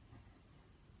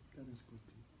 That is good.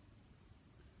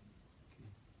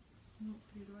 Ну,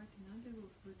 прервать не надо его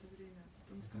в это время, а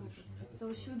потом снова Экадыши не надо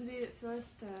So вставать. should we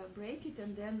first break it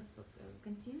and then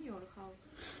continue, or how?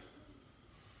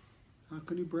 How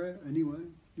can you pray? Anyway,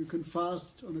 you can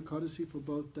fast on Ekadasi for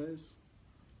both days.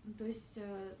 Ну, то есть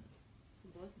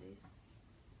both days.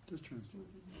 Just translate.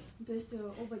 Ну, то есть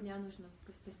оба дня нужно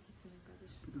поститься на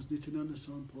Экадаши. Because Nityananda is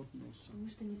so important also. Потому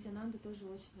что Нитянанда тоже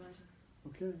очень важен.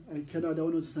 Okay? I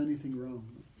don't want to say anything wrong.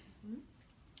 М?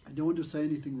 I don't want to say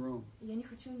anything wrong. Я не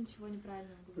хочу ничего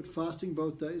неправильного But говорить. fasting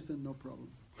both days, then no problem.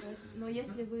 Но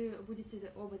если вы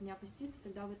будете оба дня поститься,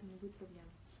 тогда в этом не будет проблем.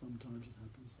 Sometimes it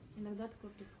happens. Иногда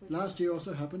такое происходит. Last year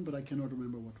also happened, but I cannot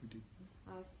remember what we did.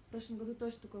 В прошлом году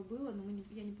тоже такое было, но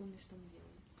я не помню, что мы делали.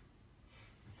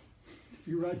 If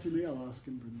you write to me, I'll ask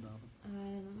in Vrindavan.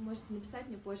 Можете написать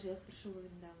мне позже, я спрошу во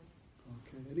Вриндаване.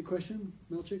 Okay. Any question,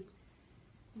 Melchik?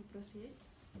 Вопросы есть?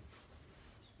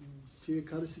 See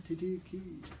Ekadasi Titi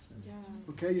Ki. Я...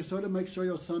 Okay, you sort of make sure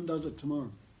your son does it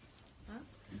tomorrow.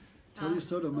 Tell your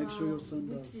son to make sure your son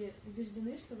does. Будьте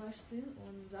убеждены, что ваш сын,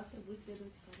 он завтра будет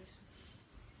следовать Экадаши.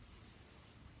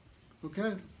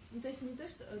 Okay? Ну, то есть не то,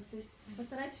 что... То есть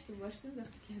постарайтесь, чтобы ваш сын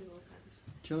завтра следовал Экадаши.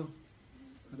 Chalo.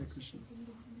 Hare Krishna.